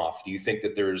taking off. Do you think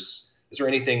that is there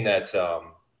anything that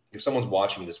if someone's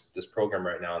watching this program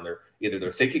right now and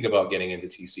they're thinking about getting into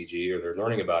TCG or they're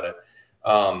learning about it,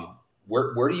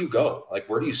 where do you go? Like,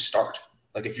 where do you start?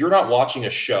 Like, if you're not watching a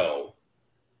show,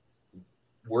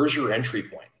 where's your entry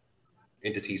point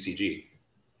into TCG?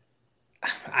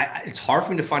 It's hard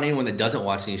for me to find anyone that doesn't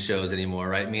watch these shows anymore,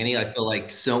 right, Manny? I feel like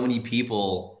so many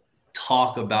people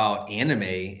talk about anime.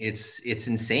 It's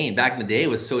insane. Back in the day, it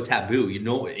was so taboo.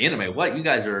 Anime? What?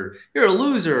 You're a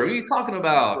loser. What are you talking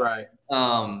about? Right.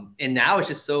 And now it's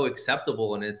just so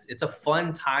acceptable, and it's a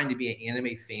fun time to be an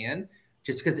anime fan,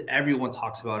 just because everyone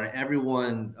talks about it.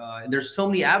 Everyone, and there's so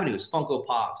many avenues: Funko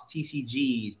Pops,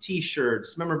 TCGs,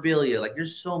 T-shirts, memorabilia. Like,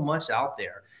 there's so much out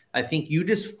there. I think you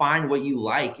just find what you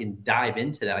like and dive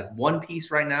into that. Like, One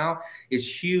Piece right now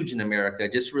is huge in America.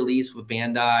 Just released with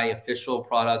Bandai, official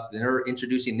product. They're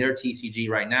introducing their TCG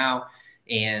right now,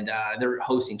 and they're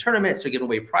hosting tournaments. They're giving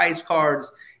away prize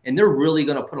cards, and they're really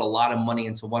going to put a lot of money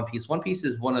into One Piece. One Piece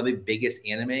is one of the biggest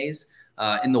animes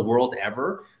in the world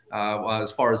ever,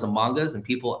 as far as the mangas, and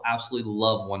people absolutely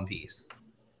love One Piece.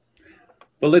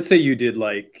 But let's say you did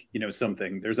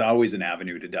something. There's always an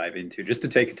avenue to dive into just to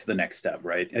take it to the next step,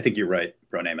 right? I think you're right,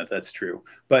 Bro Namath. That's true.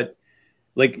 But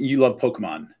like, you love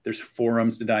Pokemon. There's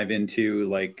forums to dive into,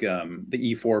 like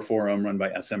the E4 forum run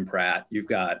by SM Pratt. You've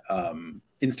got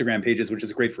Instagram pages, which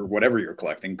is great for whatever you're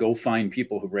collecting. Go find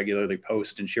people who regularly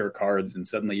post and share cards, and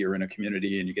suddenly you're in a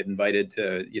community and you get invited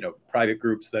to, private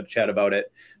groups that chat about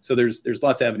it. So there's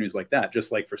lots of avenues like that.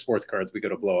 Just like for sports cards, we go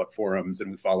to blowout forums and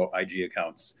we follow IG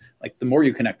accounts. Like, the more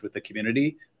you connect with the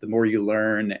community, the more you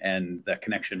learn, and that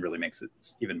connection really makes it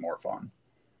even more fun.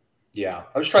 Yeah,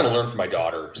 I was trying to learn for my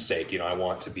daughter's sake. I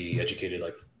want to be educated,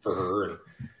 like, for her,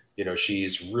 and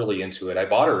she's really into it. I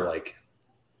bought her, like,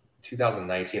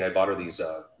 2019. I bought her these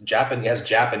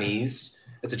Japanese.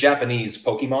 It's a Japanese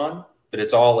Pokemon, but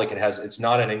it's all like it's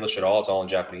not in English at all. It's all in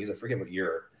Japanese. I forget what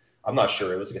year. I'm not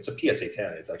sure. It's a PSA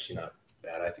 10. It's actually not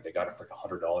bad. I think I got it for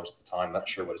like $100 at the time. I'm not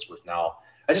sure what it's worth now.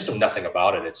 I just know nothing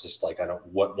about it. It's just like,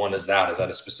 what one is that? Is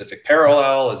that a specific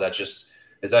parallel? Is that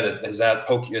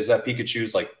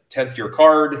Pikachu's like 10th year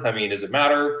card? I mean, does it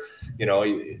matter?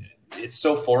 It's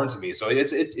so foreign to me. So there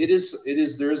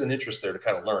is an interest there to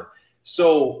kind of learn.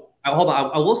 So hold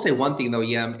on. I will say one thing though,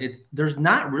 Yem. There's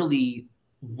not really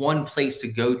one place to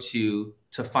go to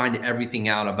find everything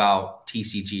out about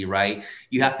TCG, right?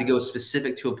 You have to go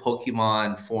specific to a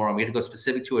Pokemon forum. You have to go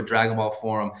specific to a Dragon Ball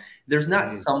forum. There's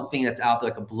not something that's out there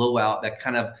like a blowout that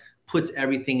kind of puts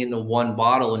everything into one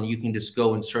bottle and you can just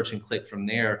go and search and click from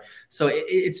there. So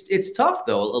it's tough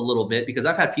though a little bit, because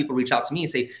I've had people reach out to me and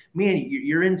say, man,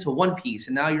 you're into One Piece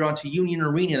and now you're onto Union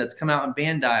Arena that's come out in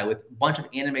Bandai with a bunch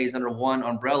of animes under one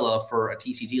umbrella for a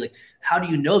TCG. Like, how do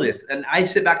you know this? And I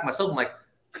sit back to myself, I'm like,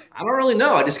 I don't really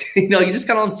know. I just, you just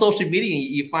kind of on social media and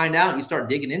you find out and you start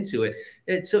digging into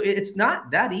it. So it's not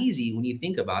that easy when you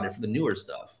think about it for the newer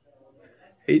stuff.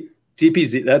 Hey,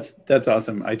 DPZ, that's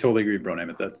awesome. I totally agree, Bro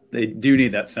Namath. They do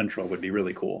need that central. Would be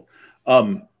really cool.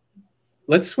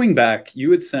 Let's swing back. You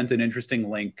had sent an interesting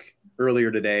link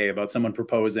earlier today about someone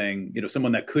proposing,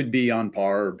 someone that could be on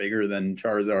par or bigger than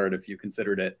Charizard if you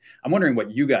considered it. I'm wondering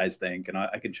what you guys think, and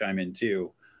I can chime in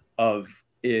too, of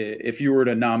if you were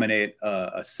to nominate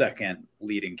a second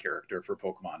leading character for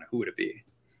Pokemon, who would it be?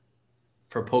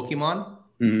 For Pokemon?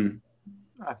 Mm-hmm.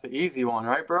 That's an easy one,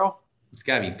 right, bro? It's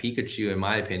got to be Pikachu, in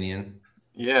my opinion.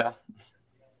 Yeah.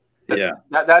 Yeah.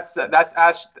 That's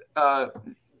Ash.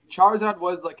 Charizard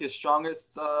was like his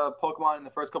strongest Pokemon in the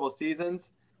first couple of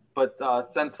seasons, but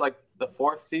since like the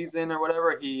fourth season or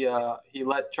whatever, he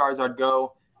let Charizard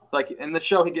go. Like, in the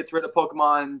show, he gets rid of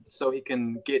Pokemon so he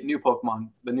can get new Pokemon,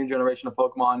 the new generation of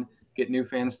Pokemon, get new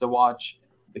fans to watch.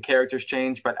 The characters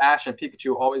change, but Ash and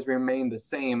Pikachu always remain the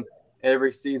same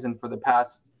every season for the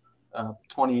past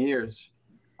 20 years.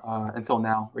 Until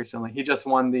now, recently. He just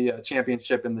won the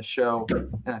championship in the show,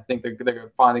 and I think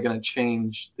they're finally going to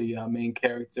change the main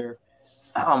character.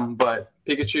 But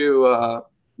Pikachu,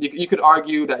 you could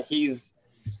argue that he's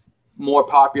more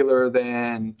popular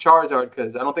than Charizard,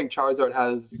 because I don't think Charizard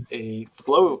has a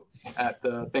float at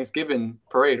the Thanksgiving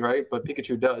parade, right? But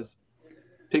Pikachu does.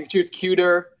 Pikachu's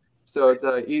cuter, so it's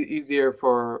easier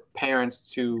for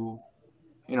parents to,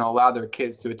 allow their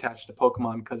kids to attach to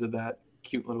Pokemon because of that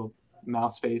cute little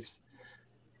mouse face.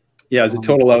 Yeah, as a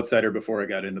total outsider before I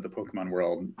got into the Pokemon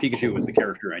world, Pikachu was the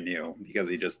character I knew because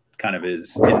he just kind of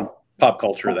is in pop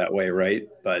culture that way, right?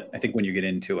 But I think when you get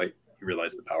into it, you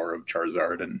realize the power of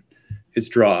Charizard and his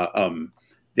draw.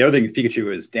 The other thing,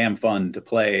 Pikachu is damn fun to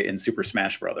play in Super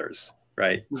Smash Brothers,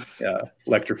 right?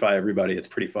 Electrify everybody. It's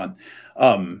pretty fun.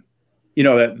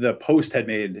 The Post had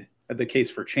made the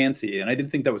case for Chansey, and I did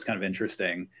think that was kind of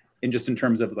interesting in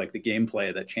terms of like the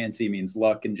gameplay, that Chansey means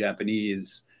luck in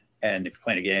Japanese. And if you're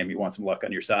playing a game, you want some luck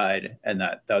on your side. And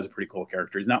that was a pretty cool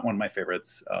character. He's not one of my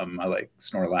favorites. I like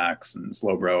Snorlax and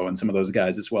Slowbro and some of those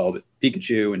guys as well. But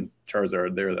Pikachu and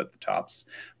Charizard, they're at the tops.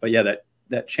 But yeah,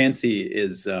 that Chansey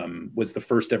was the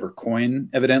first ever coin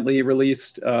evidently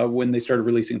released when they started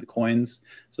releasing the coins.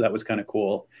 So that was kind of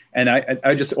cool. And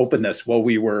I just opened this while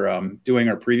we were doing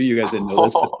our preview. You guys didn't know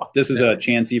this, but this is a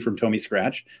Chansey from Tomy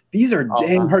Scratch. These are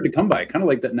damn hard to come by. Kind of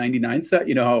like that 99 set,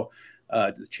 how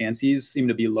the Chanseys seem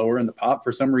to be lower in the pop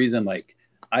for some reason. Like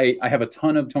I have a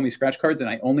ton of Tomy Scratch cards, and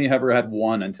I only ever had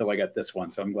one until I got this one.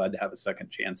 So I'm glad to have a second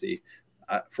Chansey.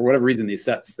 For whatever reason, these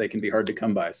sets, they can be hard to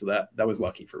come by. So that was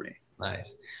lucky for me.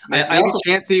 Nice. I also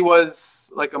Chansey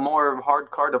was like a more hard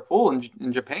card to pull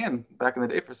in Japan back in the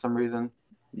day for some reason.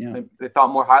 Yeah, they thought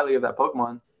more highly of that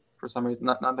Pokemon for some reason.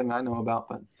 Nothing I know about,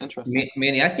 but interesting.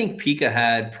 Manny, I think Pika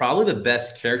had probably the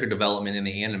best character development in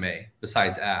the anime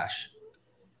besides Ash.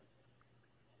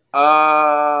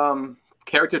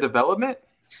 Character development?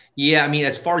 Yeah, I mean,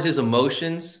 as far as his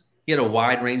emotions, he had a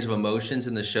wide range of emotions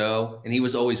in the show, and he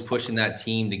was always pushing that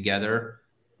team together.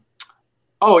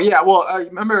 Oh yeah, well, I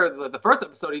remember the first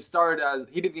episode. He started as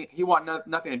he wanted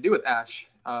nothing to do with Ash.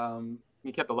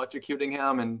 He kept electrocuting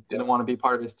him and didn't want to be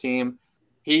part of his team.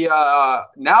 He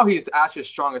now he's Ash's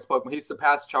strongest Pokemon. He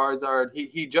surpassed Charizard.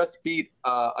 He just beat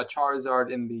a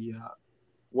Charizard in the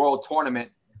World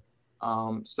Tournament.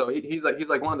 So he's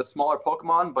like one of the smaller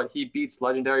Pokemon, but he beats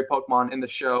legendary Pokemon in the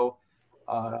show.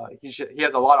 He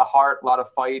has a lot of heart, a lot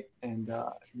of fight, and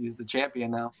he's the champion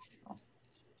now.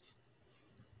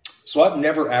 So I've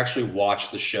never actually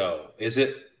watched the show. Is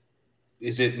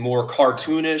it more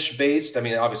cartoonish based? I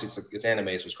mean, obviously it's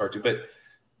anime, so it's cartoon, but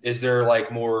is there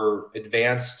like more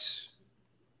advanced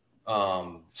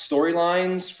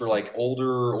storylines for like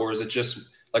older, or is it just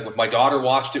like if my daughter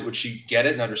watched it, would she get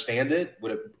it and understand it?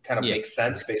 Would it kind of make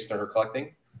sense based on her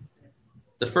collecting?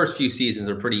 The first few seasons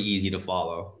are pretty easy to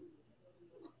follow.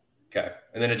 Okay.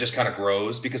 And then it just kind of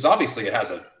grows because obviously it has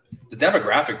the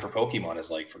demographic for Pokemon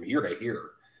is like from here to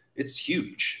here. It's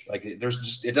huge. Like it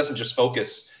doesn't just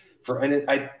focus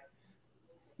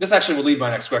this actually will lead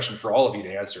my next question for all of you to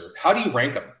answer. How do you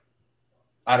rank them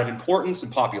out of importance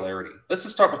and popularity? Let's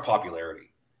just start with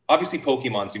popularity. Obviously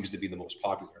Pokemon seems to be the most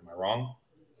popular. Am I wrong?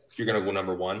 If you're going to go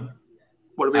number one.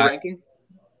 What are we ranking?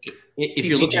 If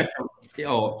you look at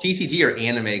TCG or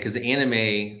anime, because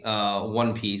anime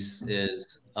One Piece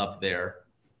is up there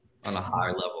on a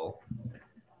high level.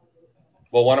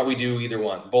 Well, why don't we do either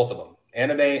one? Both of them.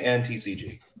 Anime and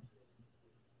TCG.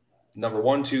 Number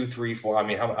 1, 2, 3, 4. I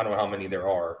mean, I don't know how many there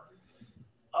are.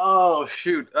 Oh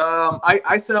shoot!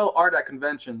 I sell art at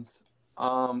conventions,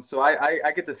 so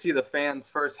I get to see the fans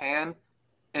firsthand,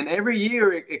 and every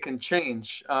year it can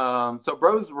change. So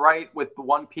bro's right with the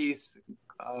One Piece.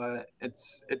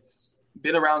 It's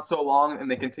been around so long,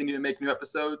 and they continue to make new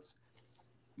episodes.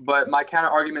 But my counter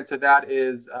argument to that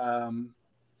is,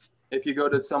 if you go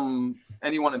to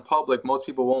anyone in public, most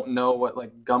people won't know what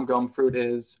like Gum Fruit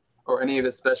is or any of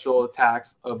his special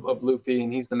attacks of Luffy,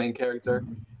 and he's the main character.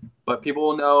 But people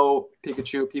will know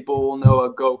Pikachu. People will know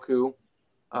a Goku,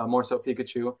 more so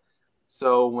Pikachu.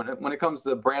 So when it comes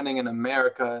to branding in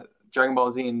America, Dragon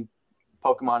Ball Z and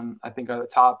Pokemon, I think, are the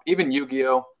top. Even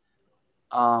Yu-Gi-Oh!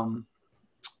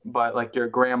 But like your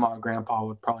grandma or grandpa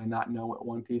would probably not know what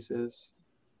One Piece is.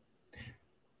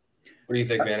 What do you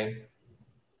think, Manny?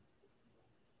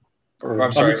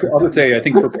 I'm sorry. I would say I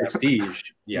think for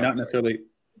prestige, not necessarily.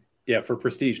 Yeah, for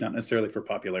prestige, not necessarily for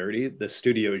popularity. The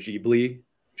Studio Ghibli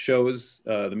shows,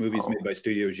 the movies made by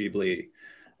Studio Ghibli,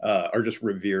 are just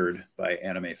revered by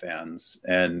anime fans,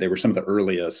 and they were some of the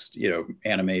earliest,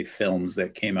 anime films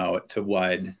that came out to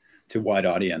wide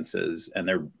audiences, and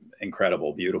they're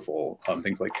incredible, beautiful.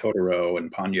 Things like Totoro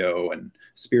and Ponyo and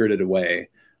Spirited Away.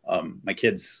 My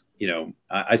kids,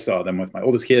 I saw them with my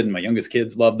oldest kid, and my youngest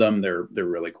kids love them. They're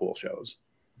really cool shows.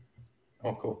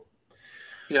 Oh, cool.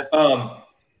 Yeah.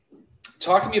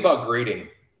 Talk to me about grading.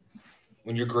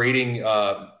 When you're grading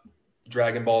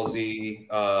Dragon Ball Z,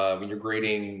 when you're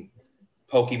grading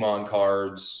Pokemon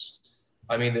cards,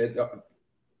 I mean, the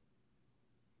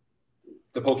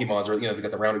Pokemons are, they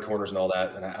got the rounded corners and all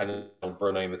that. And I don't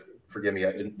Bro, forgive me,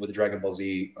 with the Dragon Ball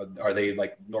Z, are they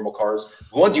like normal cards?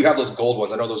 The ones you have, those gold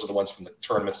ones, I know those are the ones from the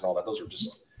tournaments and all that. Those are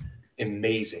just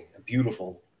amazing,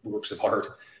 beautiful works of art.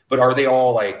 But are they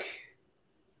all like,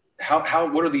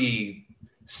 what are the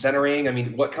centering? I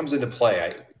mean, what comes into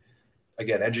play?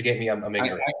 Again, educate me. I'm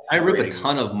ignorant. I rip a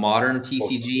ton of modern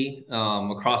TCG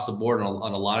across the board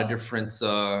on a lot of different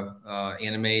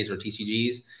animes or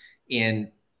TCGs.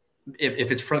 And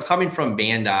if it's coming from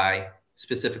Bandai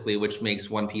specifically, which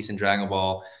makes One Piece and Dragon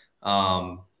Ball,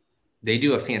 they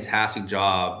do a fantastic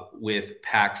job with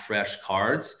pack fresh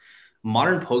cards.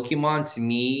 Modern Pokemon, to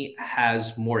me,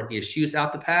 has more issues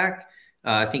out the pack.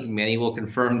 I think Manny will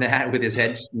confirm that with his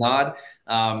head nod.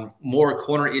 More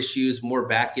corner issues, more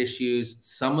back issues.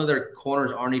 Some of their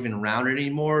corners aren't even rounded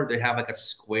anymore. They have like a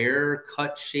square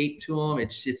cut shape to them.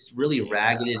 It's really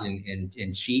ragged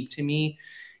and cheap to me.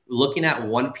 Looking at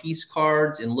One Piece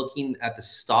cards and looking at the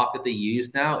stock that they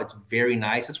use now, it's very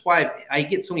nice. That's why I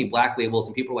get so many black labels,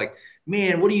 and people are like,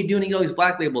 man, what are you doing to get all these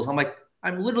black labels? I'm like,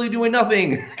 I'm literally doing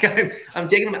nothing. I'm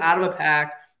taking them out of a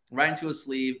pack, right into a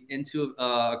sleeve, into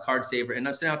a card saver, and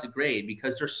I'm sending out to grade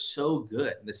because they're so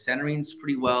good. The centering's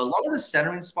pretty well. As long as the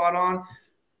centering's spot on,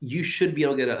 you should be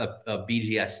able to get a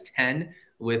BGS 10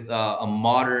 with a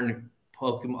modern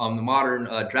Pokemon, the modern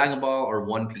Dragon Ball or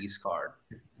One Piece card.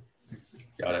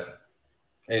 Got it.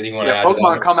 Anything you want to add?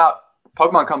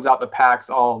 Pokemon comes out, the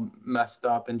pack's all messed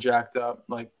up and jacked up.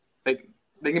 Like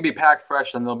they can be packed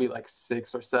fresh and they'll be like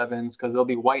 6 or 7s because they'll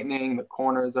be whitening. The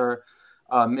corners are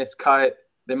miscut.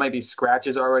 There might be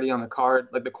scratches already on the card.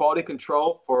 Like the quality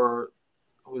control for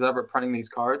who's ever printing these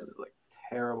cards is like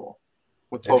terrible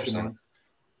with Pokemon.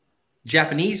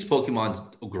 Japanese Pokemon's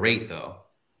great though.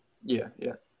 Yeah.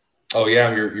 Oh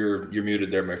yeah, you're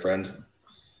muted there, my friend.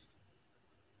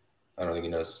 I don't think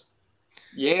he knows.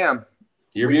 Yeah.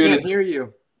 You're we muted. Can't hear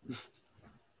you.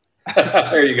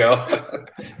 There you go.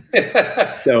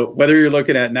 So whether you're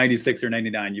looking at 96 or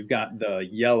 99, you've got the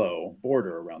yellow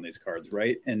border around these cards,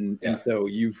 right? And so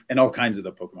and all kinds of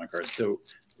the Pokemon cards. So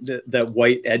the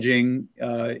white edging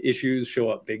issues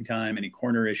show up big time. Any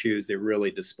corner issues, they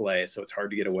really display. So it's hard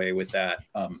to get away with that.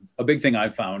 A big thing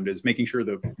I've found is making sure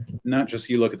not just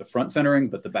you look at the front centering,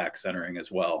 but the back centering as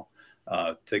well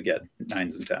to get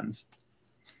 9s and 10s.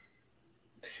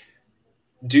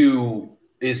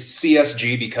 Is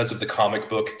CSG, because of the comic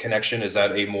book connection, is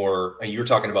that you were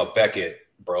talking about Beckett,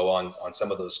 bro, on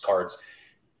some of those cards.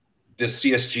 Does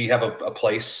CSG have a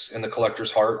place in the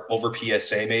collector's heart over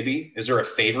PSA maybe? Is there a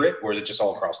favorite, or is it just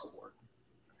all across the board?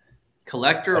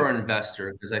 Collector or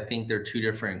investor? Because I think they're two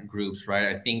different groups, right?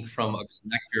 I think from a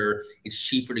collector, it's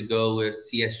cheaper to go with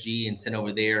CSG and send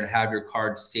over there and have your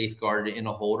cards safeguarded in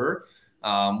a holder.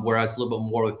 Whereas a little bit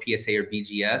more with PSA or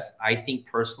BGS. I think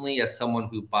personally, as someone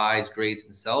who buys, grades,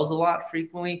 and sells a lot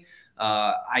frequently,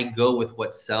 I go with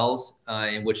what sells,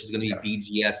 and which is going to be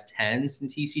BGS 10s in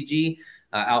TCG,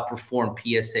 outperform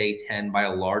PSA 10 by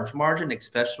a large margin,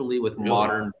 especially with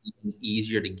modern,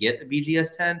 easier to get a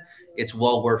BGS 10. It's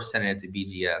well worth sending it to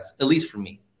BGS, at least for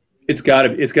me. It's got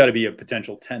to be a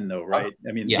potential 10 though, right?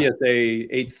 I mean, PSA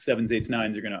 8s, 7s, 8s,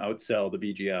 9s are going to outsell the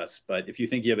BGS, but if you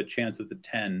think you have a chance at the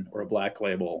 10 or a black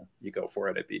label, you go for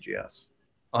it at BGS.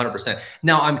 100%.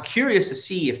 Now, I'm curious to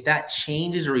see if that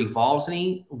changes or evolves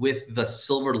any with the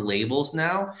silver labels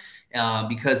now,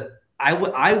 because I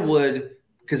would,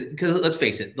 because let's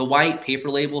face it, the white paper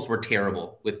labels were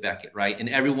terrible with Beckett, right? And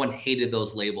everyone hated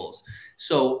those labels.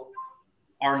 So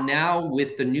are now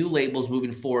with the new labels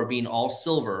moving forward being all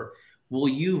silver, will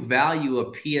you value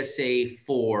a PSA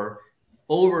 4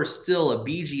 over still a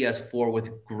BGS 4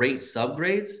 with great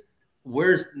subgrades?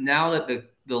 Where's now that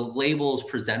the label is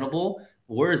presentable,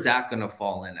 where is that going to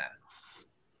fall in at?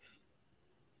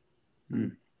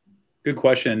 Good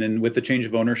question. And with the change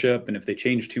of ownership, and if they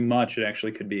change too much, it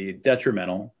actually could be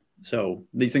detrimental. So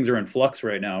these things are in flux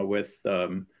right now with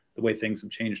the way things have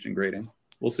changed in grading.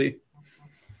 We'll see.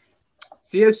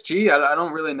 CSG, I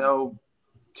don't really know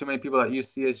too many people that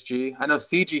use CSG. I know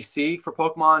CGC for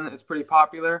Pokemon is pretty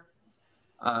popular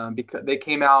because they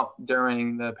came out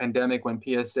during the pandemic when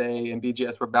PSA and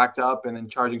BGS were backed up and then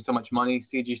charging so much money.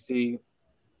 CGC,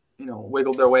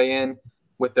 wiggled their way in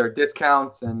with their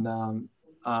discounts, and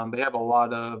they have a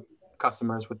lot of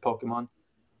customers with Pokemon.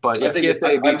 But yeah,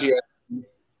 PSA, BGS.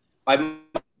 I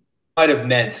might have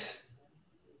meant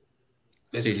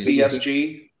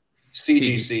CSG.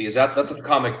 CGC, that's a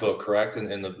comic book, correct?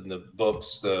 In the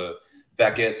books, the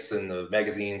Beckett's and the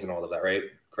magazines and all of that, right?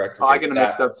 Correct. Oh, I get them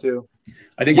mixed up too.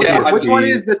 I think. Which one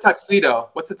is the tuxedo?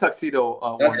 What's the tuxedo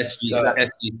one?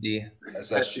 SGC.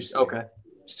 That's SGC. Okay.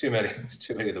 It's too many. It's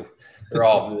too many of them. They're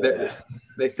all.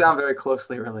 They sound very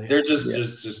closely related. They're just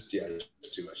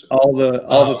too. I should. All the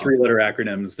 3-letter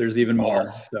acronyms. There's even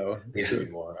more. So there's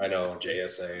even more. I know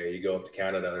JSA. You go up to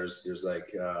Canada. There's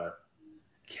like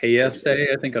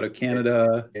KSA, I think, out of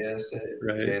Canada. KSA,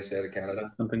 right? JSA out of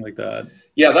Canada, something like that.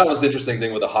 Yeah, that was the interesting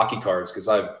thing with the hockey cards, because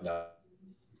I've got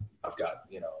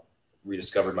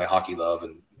rediscovered my hockey love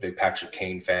and big Patrick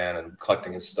Kane fan and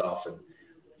collecting his stuff. And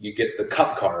you get the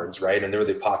cup cards, right? And they're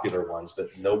the popular ones, but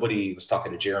nobody was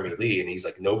talking to Jeremy Lee, and he's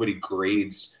like, nobody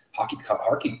grades hockey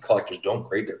collectors don't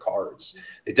grade their cards.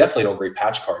 They definitely don't grade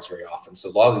patch cards very often. So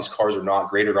a lot of these cards are not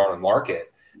graded on the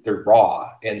market. They're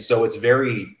raw. And so it's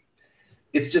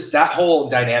just that whole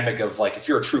dynamic of like, if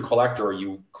you're a true collector, are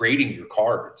you grading your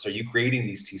cards? Are you grading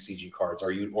these TCG cards?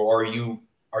 Are you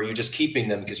just keeping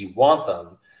them because you want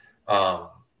them?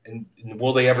 And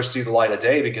will they ever see the light of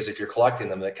day? Because if you're collecting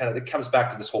them, it comes back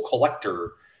to this whole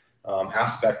collector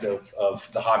aspect of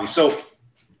the hobby. So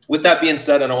with that being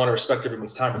said, and I want to respect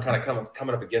everyone's time, we're kind of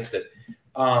coming up against it.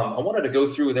 I wanted to go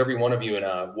through with every one of you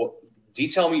and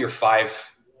detail me your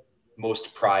 5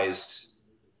 most prized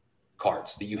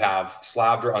cards that you have,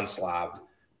 slabbed or unslabbed,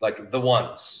 like the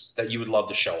ones that you would love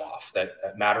to show off that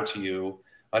matter to you.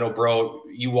 I know, bro,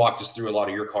 you walked us through a lot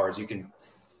of your cards. You can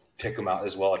pick them out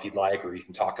as well if you'd like, or you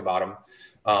can talk about them.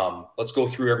 Let's go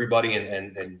through everybody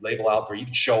and label out, or you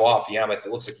can show off Yameth.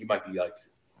 It looks like you might be like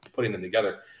putting them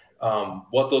together.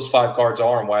 What those 5 cards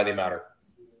are and why they matter.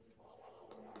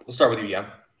 We'll start with you, Yam.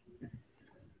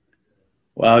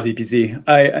 Wow,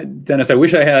 DPZ. Dennis, I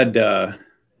wish I had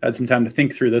some time to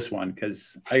think through this one,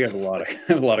 because I got a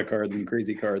lot of cards and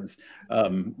crazy cards.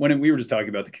 When we were just talking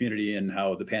about the community and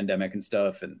how the pandemic and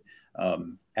stuff, and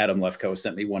Adam Lefko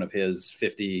sent me one of his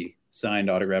 50 signed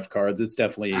autographed cards. It's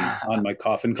definitely on my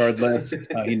coffin card list.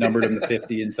 He numbered them to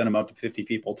 50 and sent them out to 50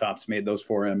 people. Topps made those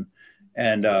for him.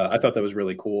 And I thought that was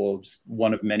really cool. Just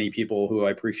one of many people who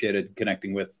I appreciated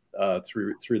connecting with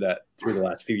through the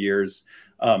last few years.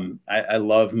 I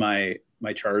love my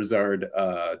Charizard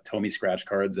Tomy scratch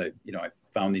cards. I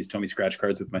found these Tomy scratch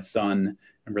cards with my son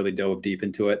and really dove deep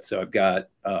into it. So I've got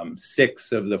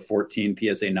 6 of the 14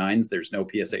 PSA 9s. There's no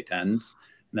PSA 10s.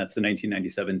 And that's the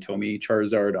 1997 Tomy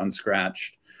Charizard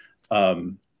unscratched.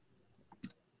 And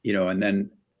then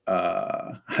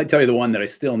I tell you, the one that I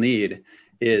still need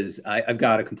is I've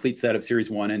got a complete set of Series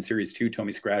 1 and Series 2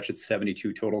 Tomy Scratch. It's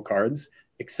 72 total cards,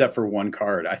 except for one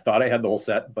card. I thought I had the whole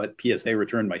set, but PSA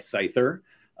returned my Scyther,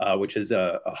 which is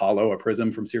a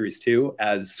prism from Series 2,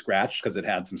 as scratched because it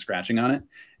had some scratching on it.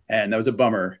 And that was a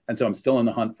bummer. And so I'm still in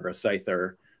the hunt for a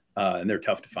Scyther, and they're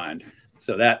tough to find.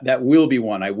 So that will be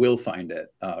one. I will find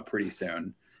it pretty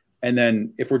soon. And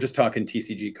then if we're just talking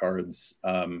TCG cards,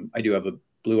 I do have a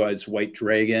Blue Eyes White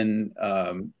Dragon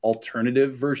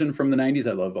alternative version from the 90s.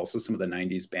 I love also some of the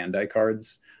 90s Bandai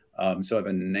cards. So I have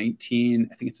a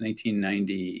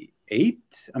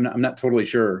 1998. I'm not totally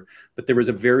sure, but there was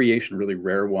a variation, really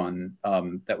rare one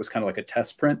that was kind of like a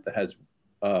test print that has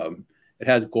it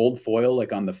has gold foil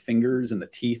like on the fingers and the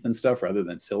teeth and stuff rather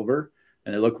than silver.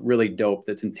 And they look really dope.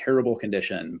 That's in terrible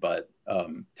condition, but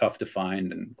tough to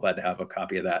find, and glad to have a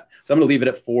copy of that. So I'm going to leave it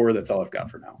at 4. That's all I've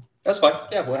got for now. That's fine.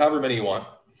 Yeah, well, however many you want.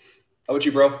 How about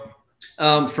you, bro?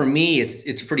 For me,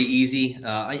 it's pretty easy.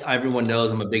 Everyone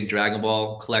knows I'm a big Dragon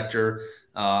Ball collector.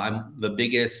 I'm the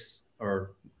biggest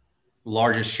or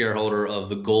largest shareholder of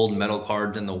the gold metal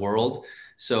cards in the world.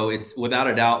 So it's without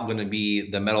a doubt going to be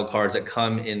the metal cards that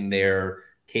come in their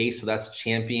case. So that's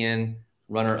champion,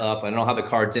 runner up. I don't have the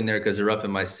cards in there because they're up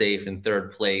in my safe in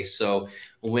 3rd place. So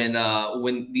when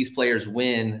these players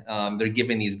win, they're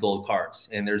given these gold cards,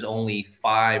 and there's only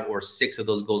 5 or 6 of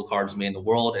those gold cards made in the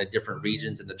world at different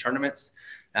regions in the tournaments.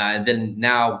 And then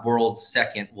now World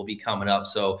Second will be coming up.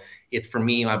 So it's, for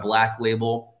me, my black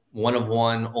label, one of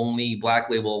one, only black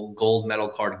label gold metal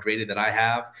card graded that I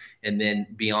have. And then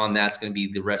beyond that's going to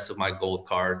be the rest of my gold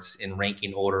cards in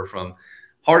ranking order from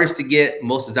hardest to get,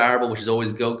 most desirable, which is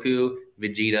always Goku,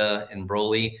 Vegeta, and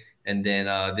Broly. And then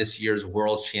this year's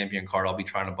world champion card I'll be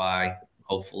trying to buy,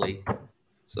 hopefully.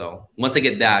 So once I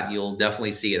get that, you'll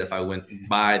definitely see it if I went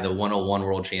buy the 101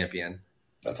 world champion.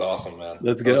 That's awesome, man.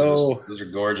 Let's go. Those are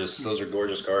gorgeous. Those are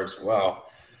gorgeous cards. Wow.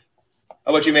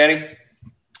 How about you, Manny?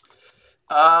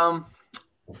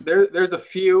 There's a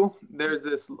few. There's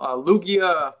this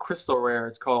Lugia Crystal Rare,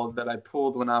 it's called, that I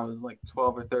pulled when I was like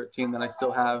 12 or 13 that I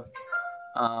still have.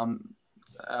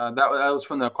 That was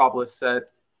from the Aquapolis set.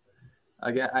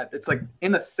 Again, it's like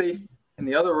in a safe in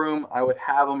the other room. I would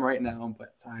have them right now,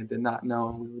 but I did not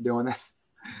know we were doing this.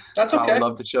 That's okay. I would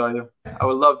love to show you. I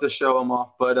would love to show them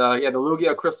off. But yeah, the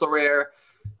Lugia Crystal Rare.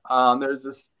 There's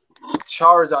this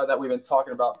Charizard that we've been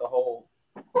talking about the whole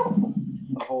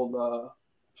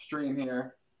stream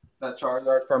here. That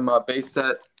Charizard from base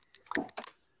set.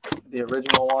 the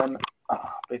original one,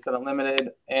 based on Unlimited,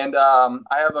 and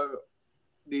I have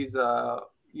these.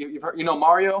 You've heard,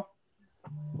 Mario.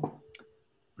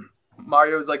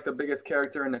 Mario is like the biggest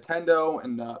character in Nintendo,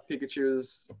 and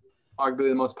Pikachu's arguably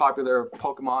the most popular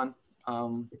Pokemon.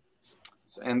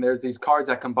 And there's these cards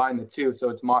that combine the two, so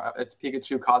it's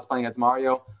Pikachu cosplaying as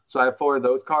Mario. So I have 4 of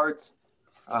those cards.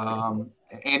 And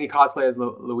he cosplay as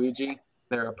Luigi.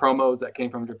 They're promos that came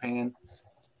from Japan.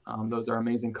 Those are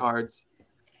amazing cards.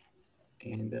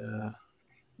 And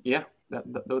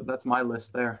that's my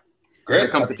list there. Great. When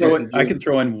it comes to TCG. I can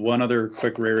throw in one other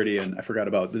quick rarity, and I forgot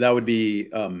about that. Would be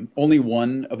only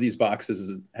one of these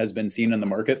boxes has been seen in the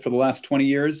market for the last 20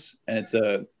 years, and it's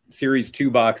a Series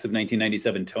 2 box of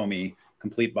 1997 Tomy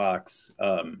complete box.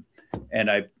 And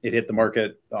it hit the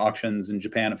market auctions in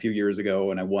Japan a few years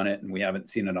ago, and I won it, and we haven't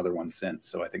seen another one since.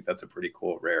 So I think that's a pretty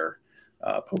cool, rare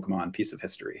Pokemon piece of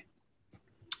history.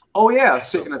 Oh yeah,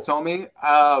 speaking of Tomy,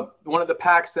 one of the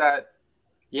packs that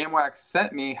Yamwax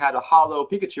sent me had a holo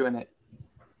Pikachu in it,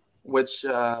 which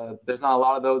there's not a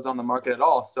lot of those on the market at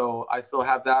all. So I still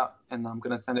have that, and I'm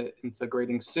going to send it into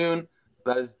grading soon.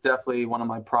 That is definitely one of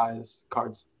my prize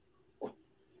cards.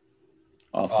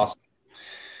 Awesome.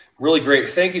 Really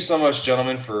great. Thank you so much,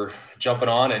 gentlemen, for jumping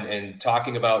on and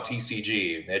talking about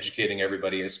TCG and educating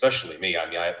everybody, especially me. I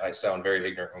mean, I sound very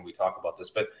ignorant when we talk about this,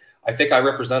 but I think I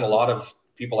represent a lot of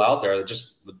people out there that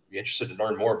just would be interested to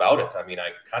learn more about it. I mean, I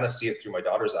kind of see it through my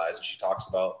daughter's eyes, and she talks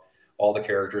about all the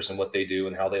characters and what they do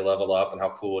and how they level up and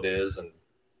how cool it is. And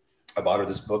I bought her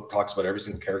this book, talks about every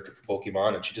single character for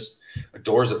Pokemon, and she just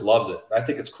adores it, loves it. I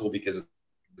think it's cool because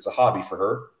it's a hobby for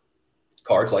her,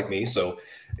 cards like me, so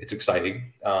it's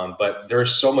exciting. But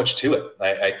there's so much to it.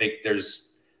 I think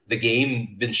there's the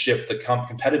gamemanship, the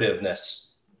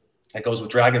competitiveness that goes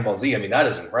with Dragon Ball Z. I mean, that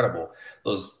is incredible.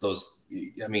 Those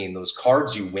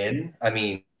cards you win. I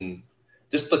mean,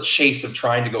 just the chase of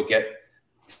trying to go get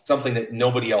something that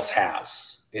nobody else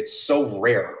has. It's so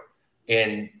rare.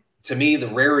 And to me, the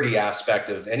rarity aspect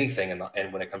of anything,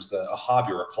 and when it comes to a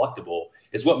hobby or a collectible,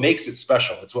 is what makes it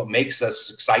special. It's what makes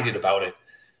us excited about it,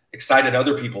 excited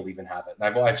other people even have it.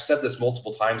 And I've said this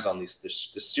multiple times on this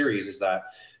series, is that,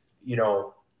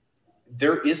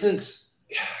 there isn't,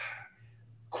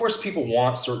 of course, people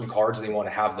want certain cards and they want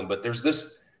to have them, but there's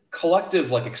this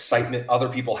collective excitement other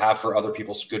people have for other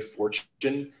people's good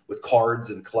fortune with cards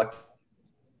and collectibles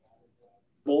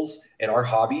in our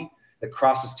hobby that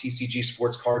crosses TCG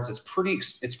sports cards. It's pretty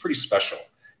special.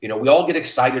 We all get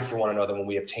excited for one another when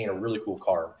we obtain a really cool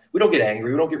card. We don't get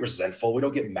angry. We don't get resentful. We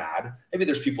don't get mad. Maybe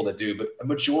there's people that do, but a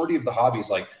majority of the hobby is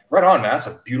like, right on, man, that's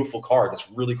a beautiful card.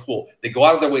 That's really cool. They go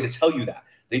out of their way to tell you that.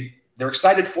 They're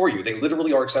excited for you. They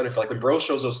literally are excited for, when Bro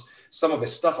shows us some of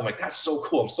his stuff, I'm like, that's so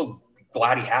cool. I'm so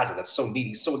glad he has it. That's so neat.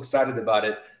 He's so excited about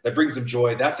it. That brings him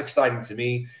joy. That's exciting to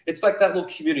me. It's like that little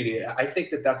community. I think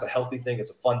that that's a healthy thing.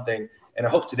 It's a fun thing. And I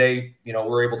hope today,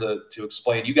 we're able to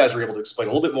explain, you guys are able to explain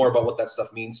a little bit more about what that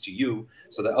stuff means to you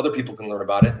so that other people can learn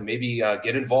about it and maybe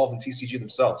get involved in TCG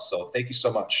themselves. So thank you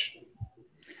so much.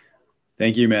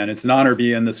 Thank you, man. It's an honor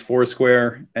being in this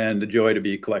Foursquare and a joy to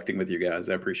be collecting with you guys.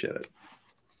 I appreciate it.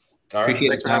 All right.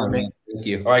 Thanks for having me. Thank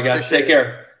you. All right, guys. Take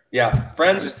care. Yeah.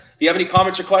 Friends, if you have any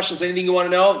comments or questions, anything you want to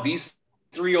know, these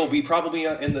 3 will be probably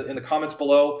in the comments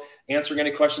below, answering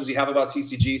any questions you have about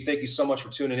TCG. Thank you so much for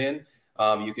tuning in.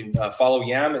 You can follow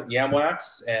Yam at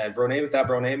Yamwax and Bro Namath at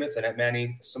Bro Namath and at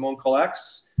Manny Simone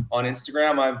Collects on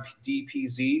Instagram. I'm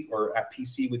DPZ or at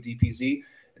PC with DPZ.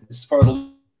 This is part of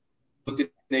the Look at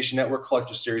Nation Network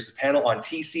Collector Series, the panel on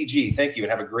TCG. Thank you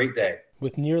and have a great day.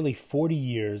 With nearly 40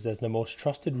 years as the most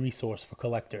trusted resource for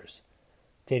collectors,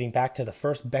 dating back to the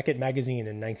first Beckett magazine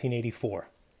in 1984,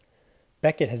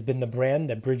 Beckett has been the brand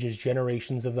that bridges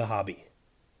generations of the hobby.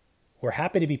 We're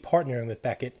happy to be partnering with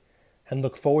Beckett and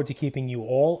look forward to keeping you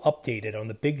all updated on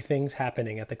the big things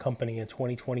happening at the company in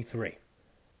 2023.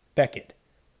 Beckett,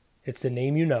 it's the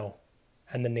name you know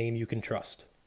and the name you can trust.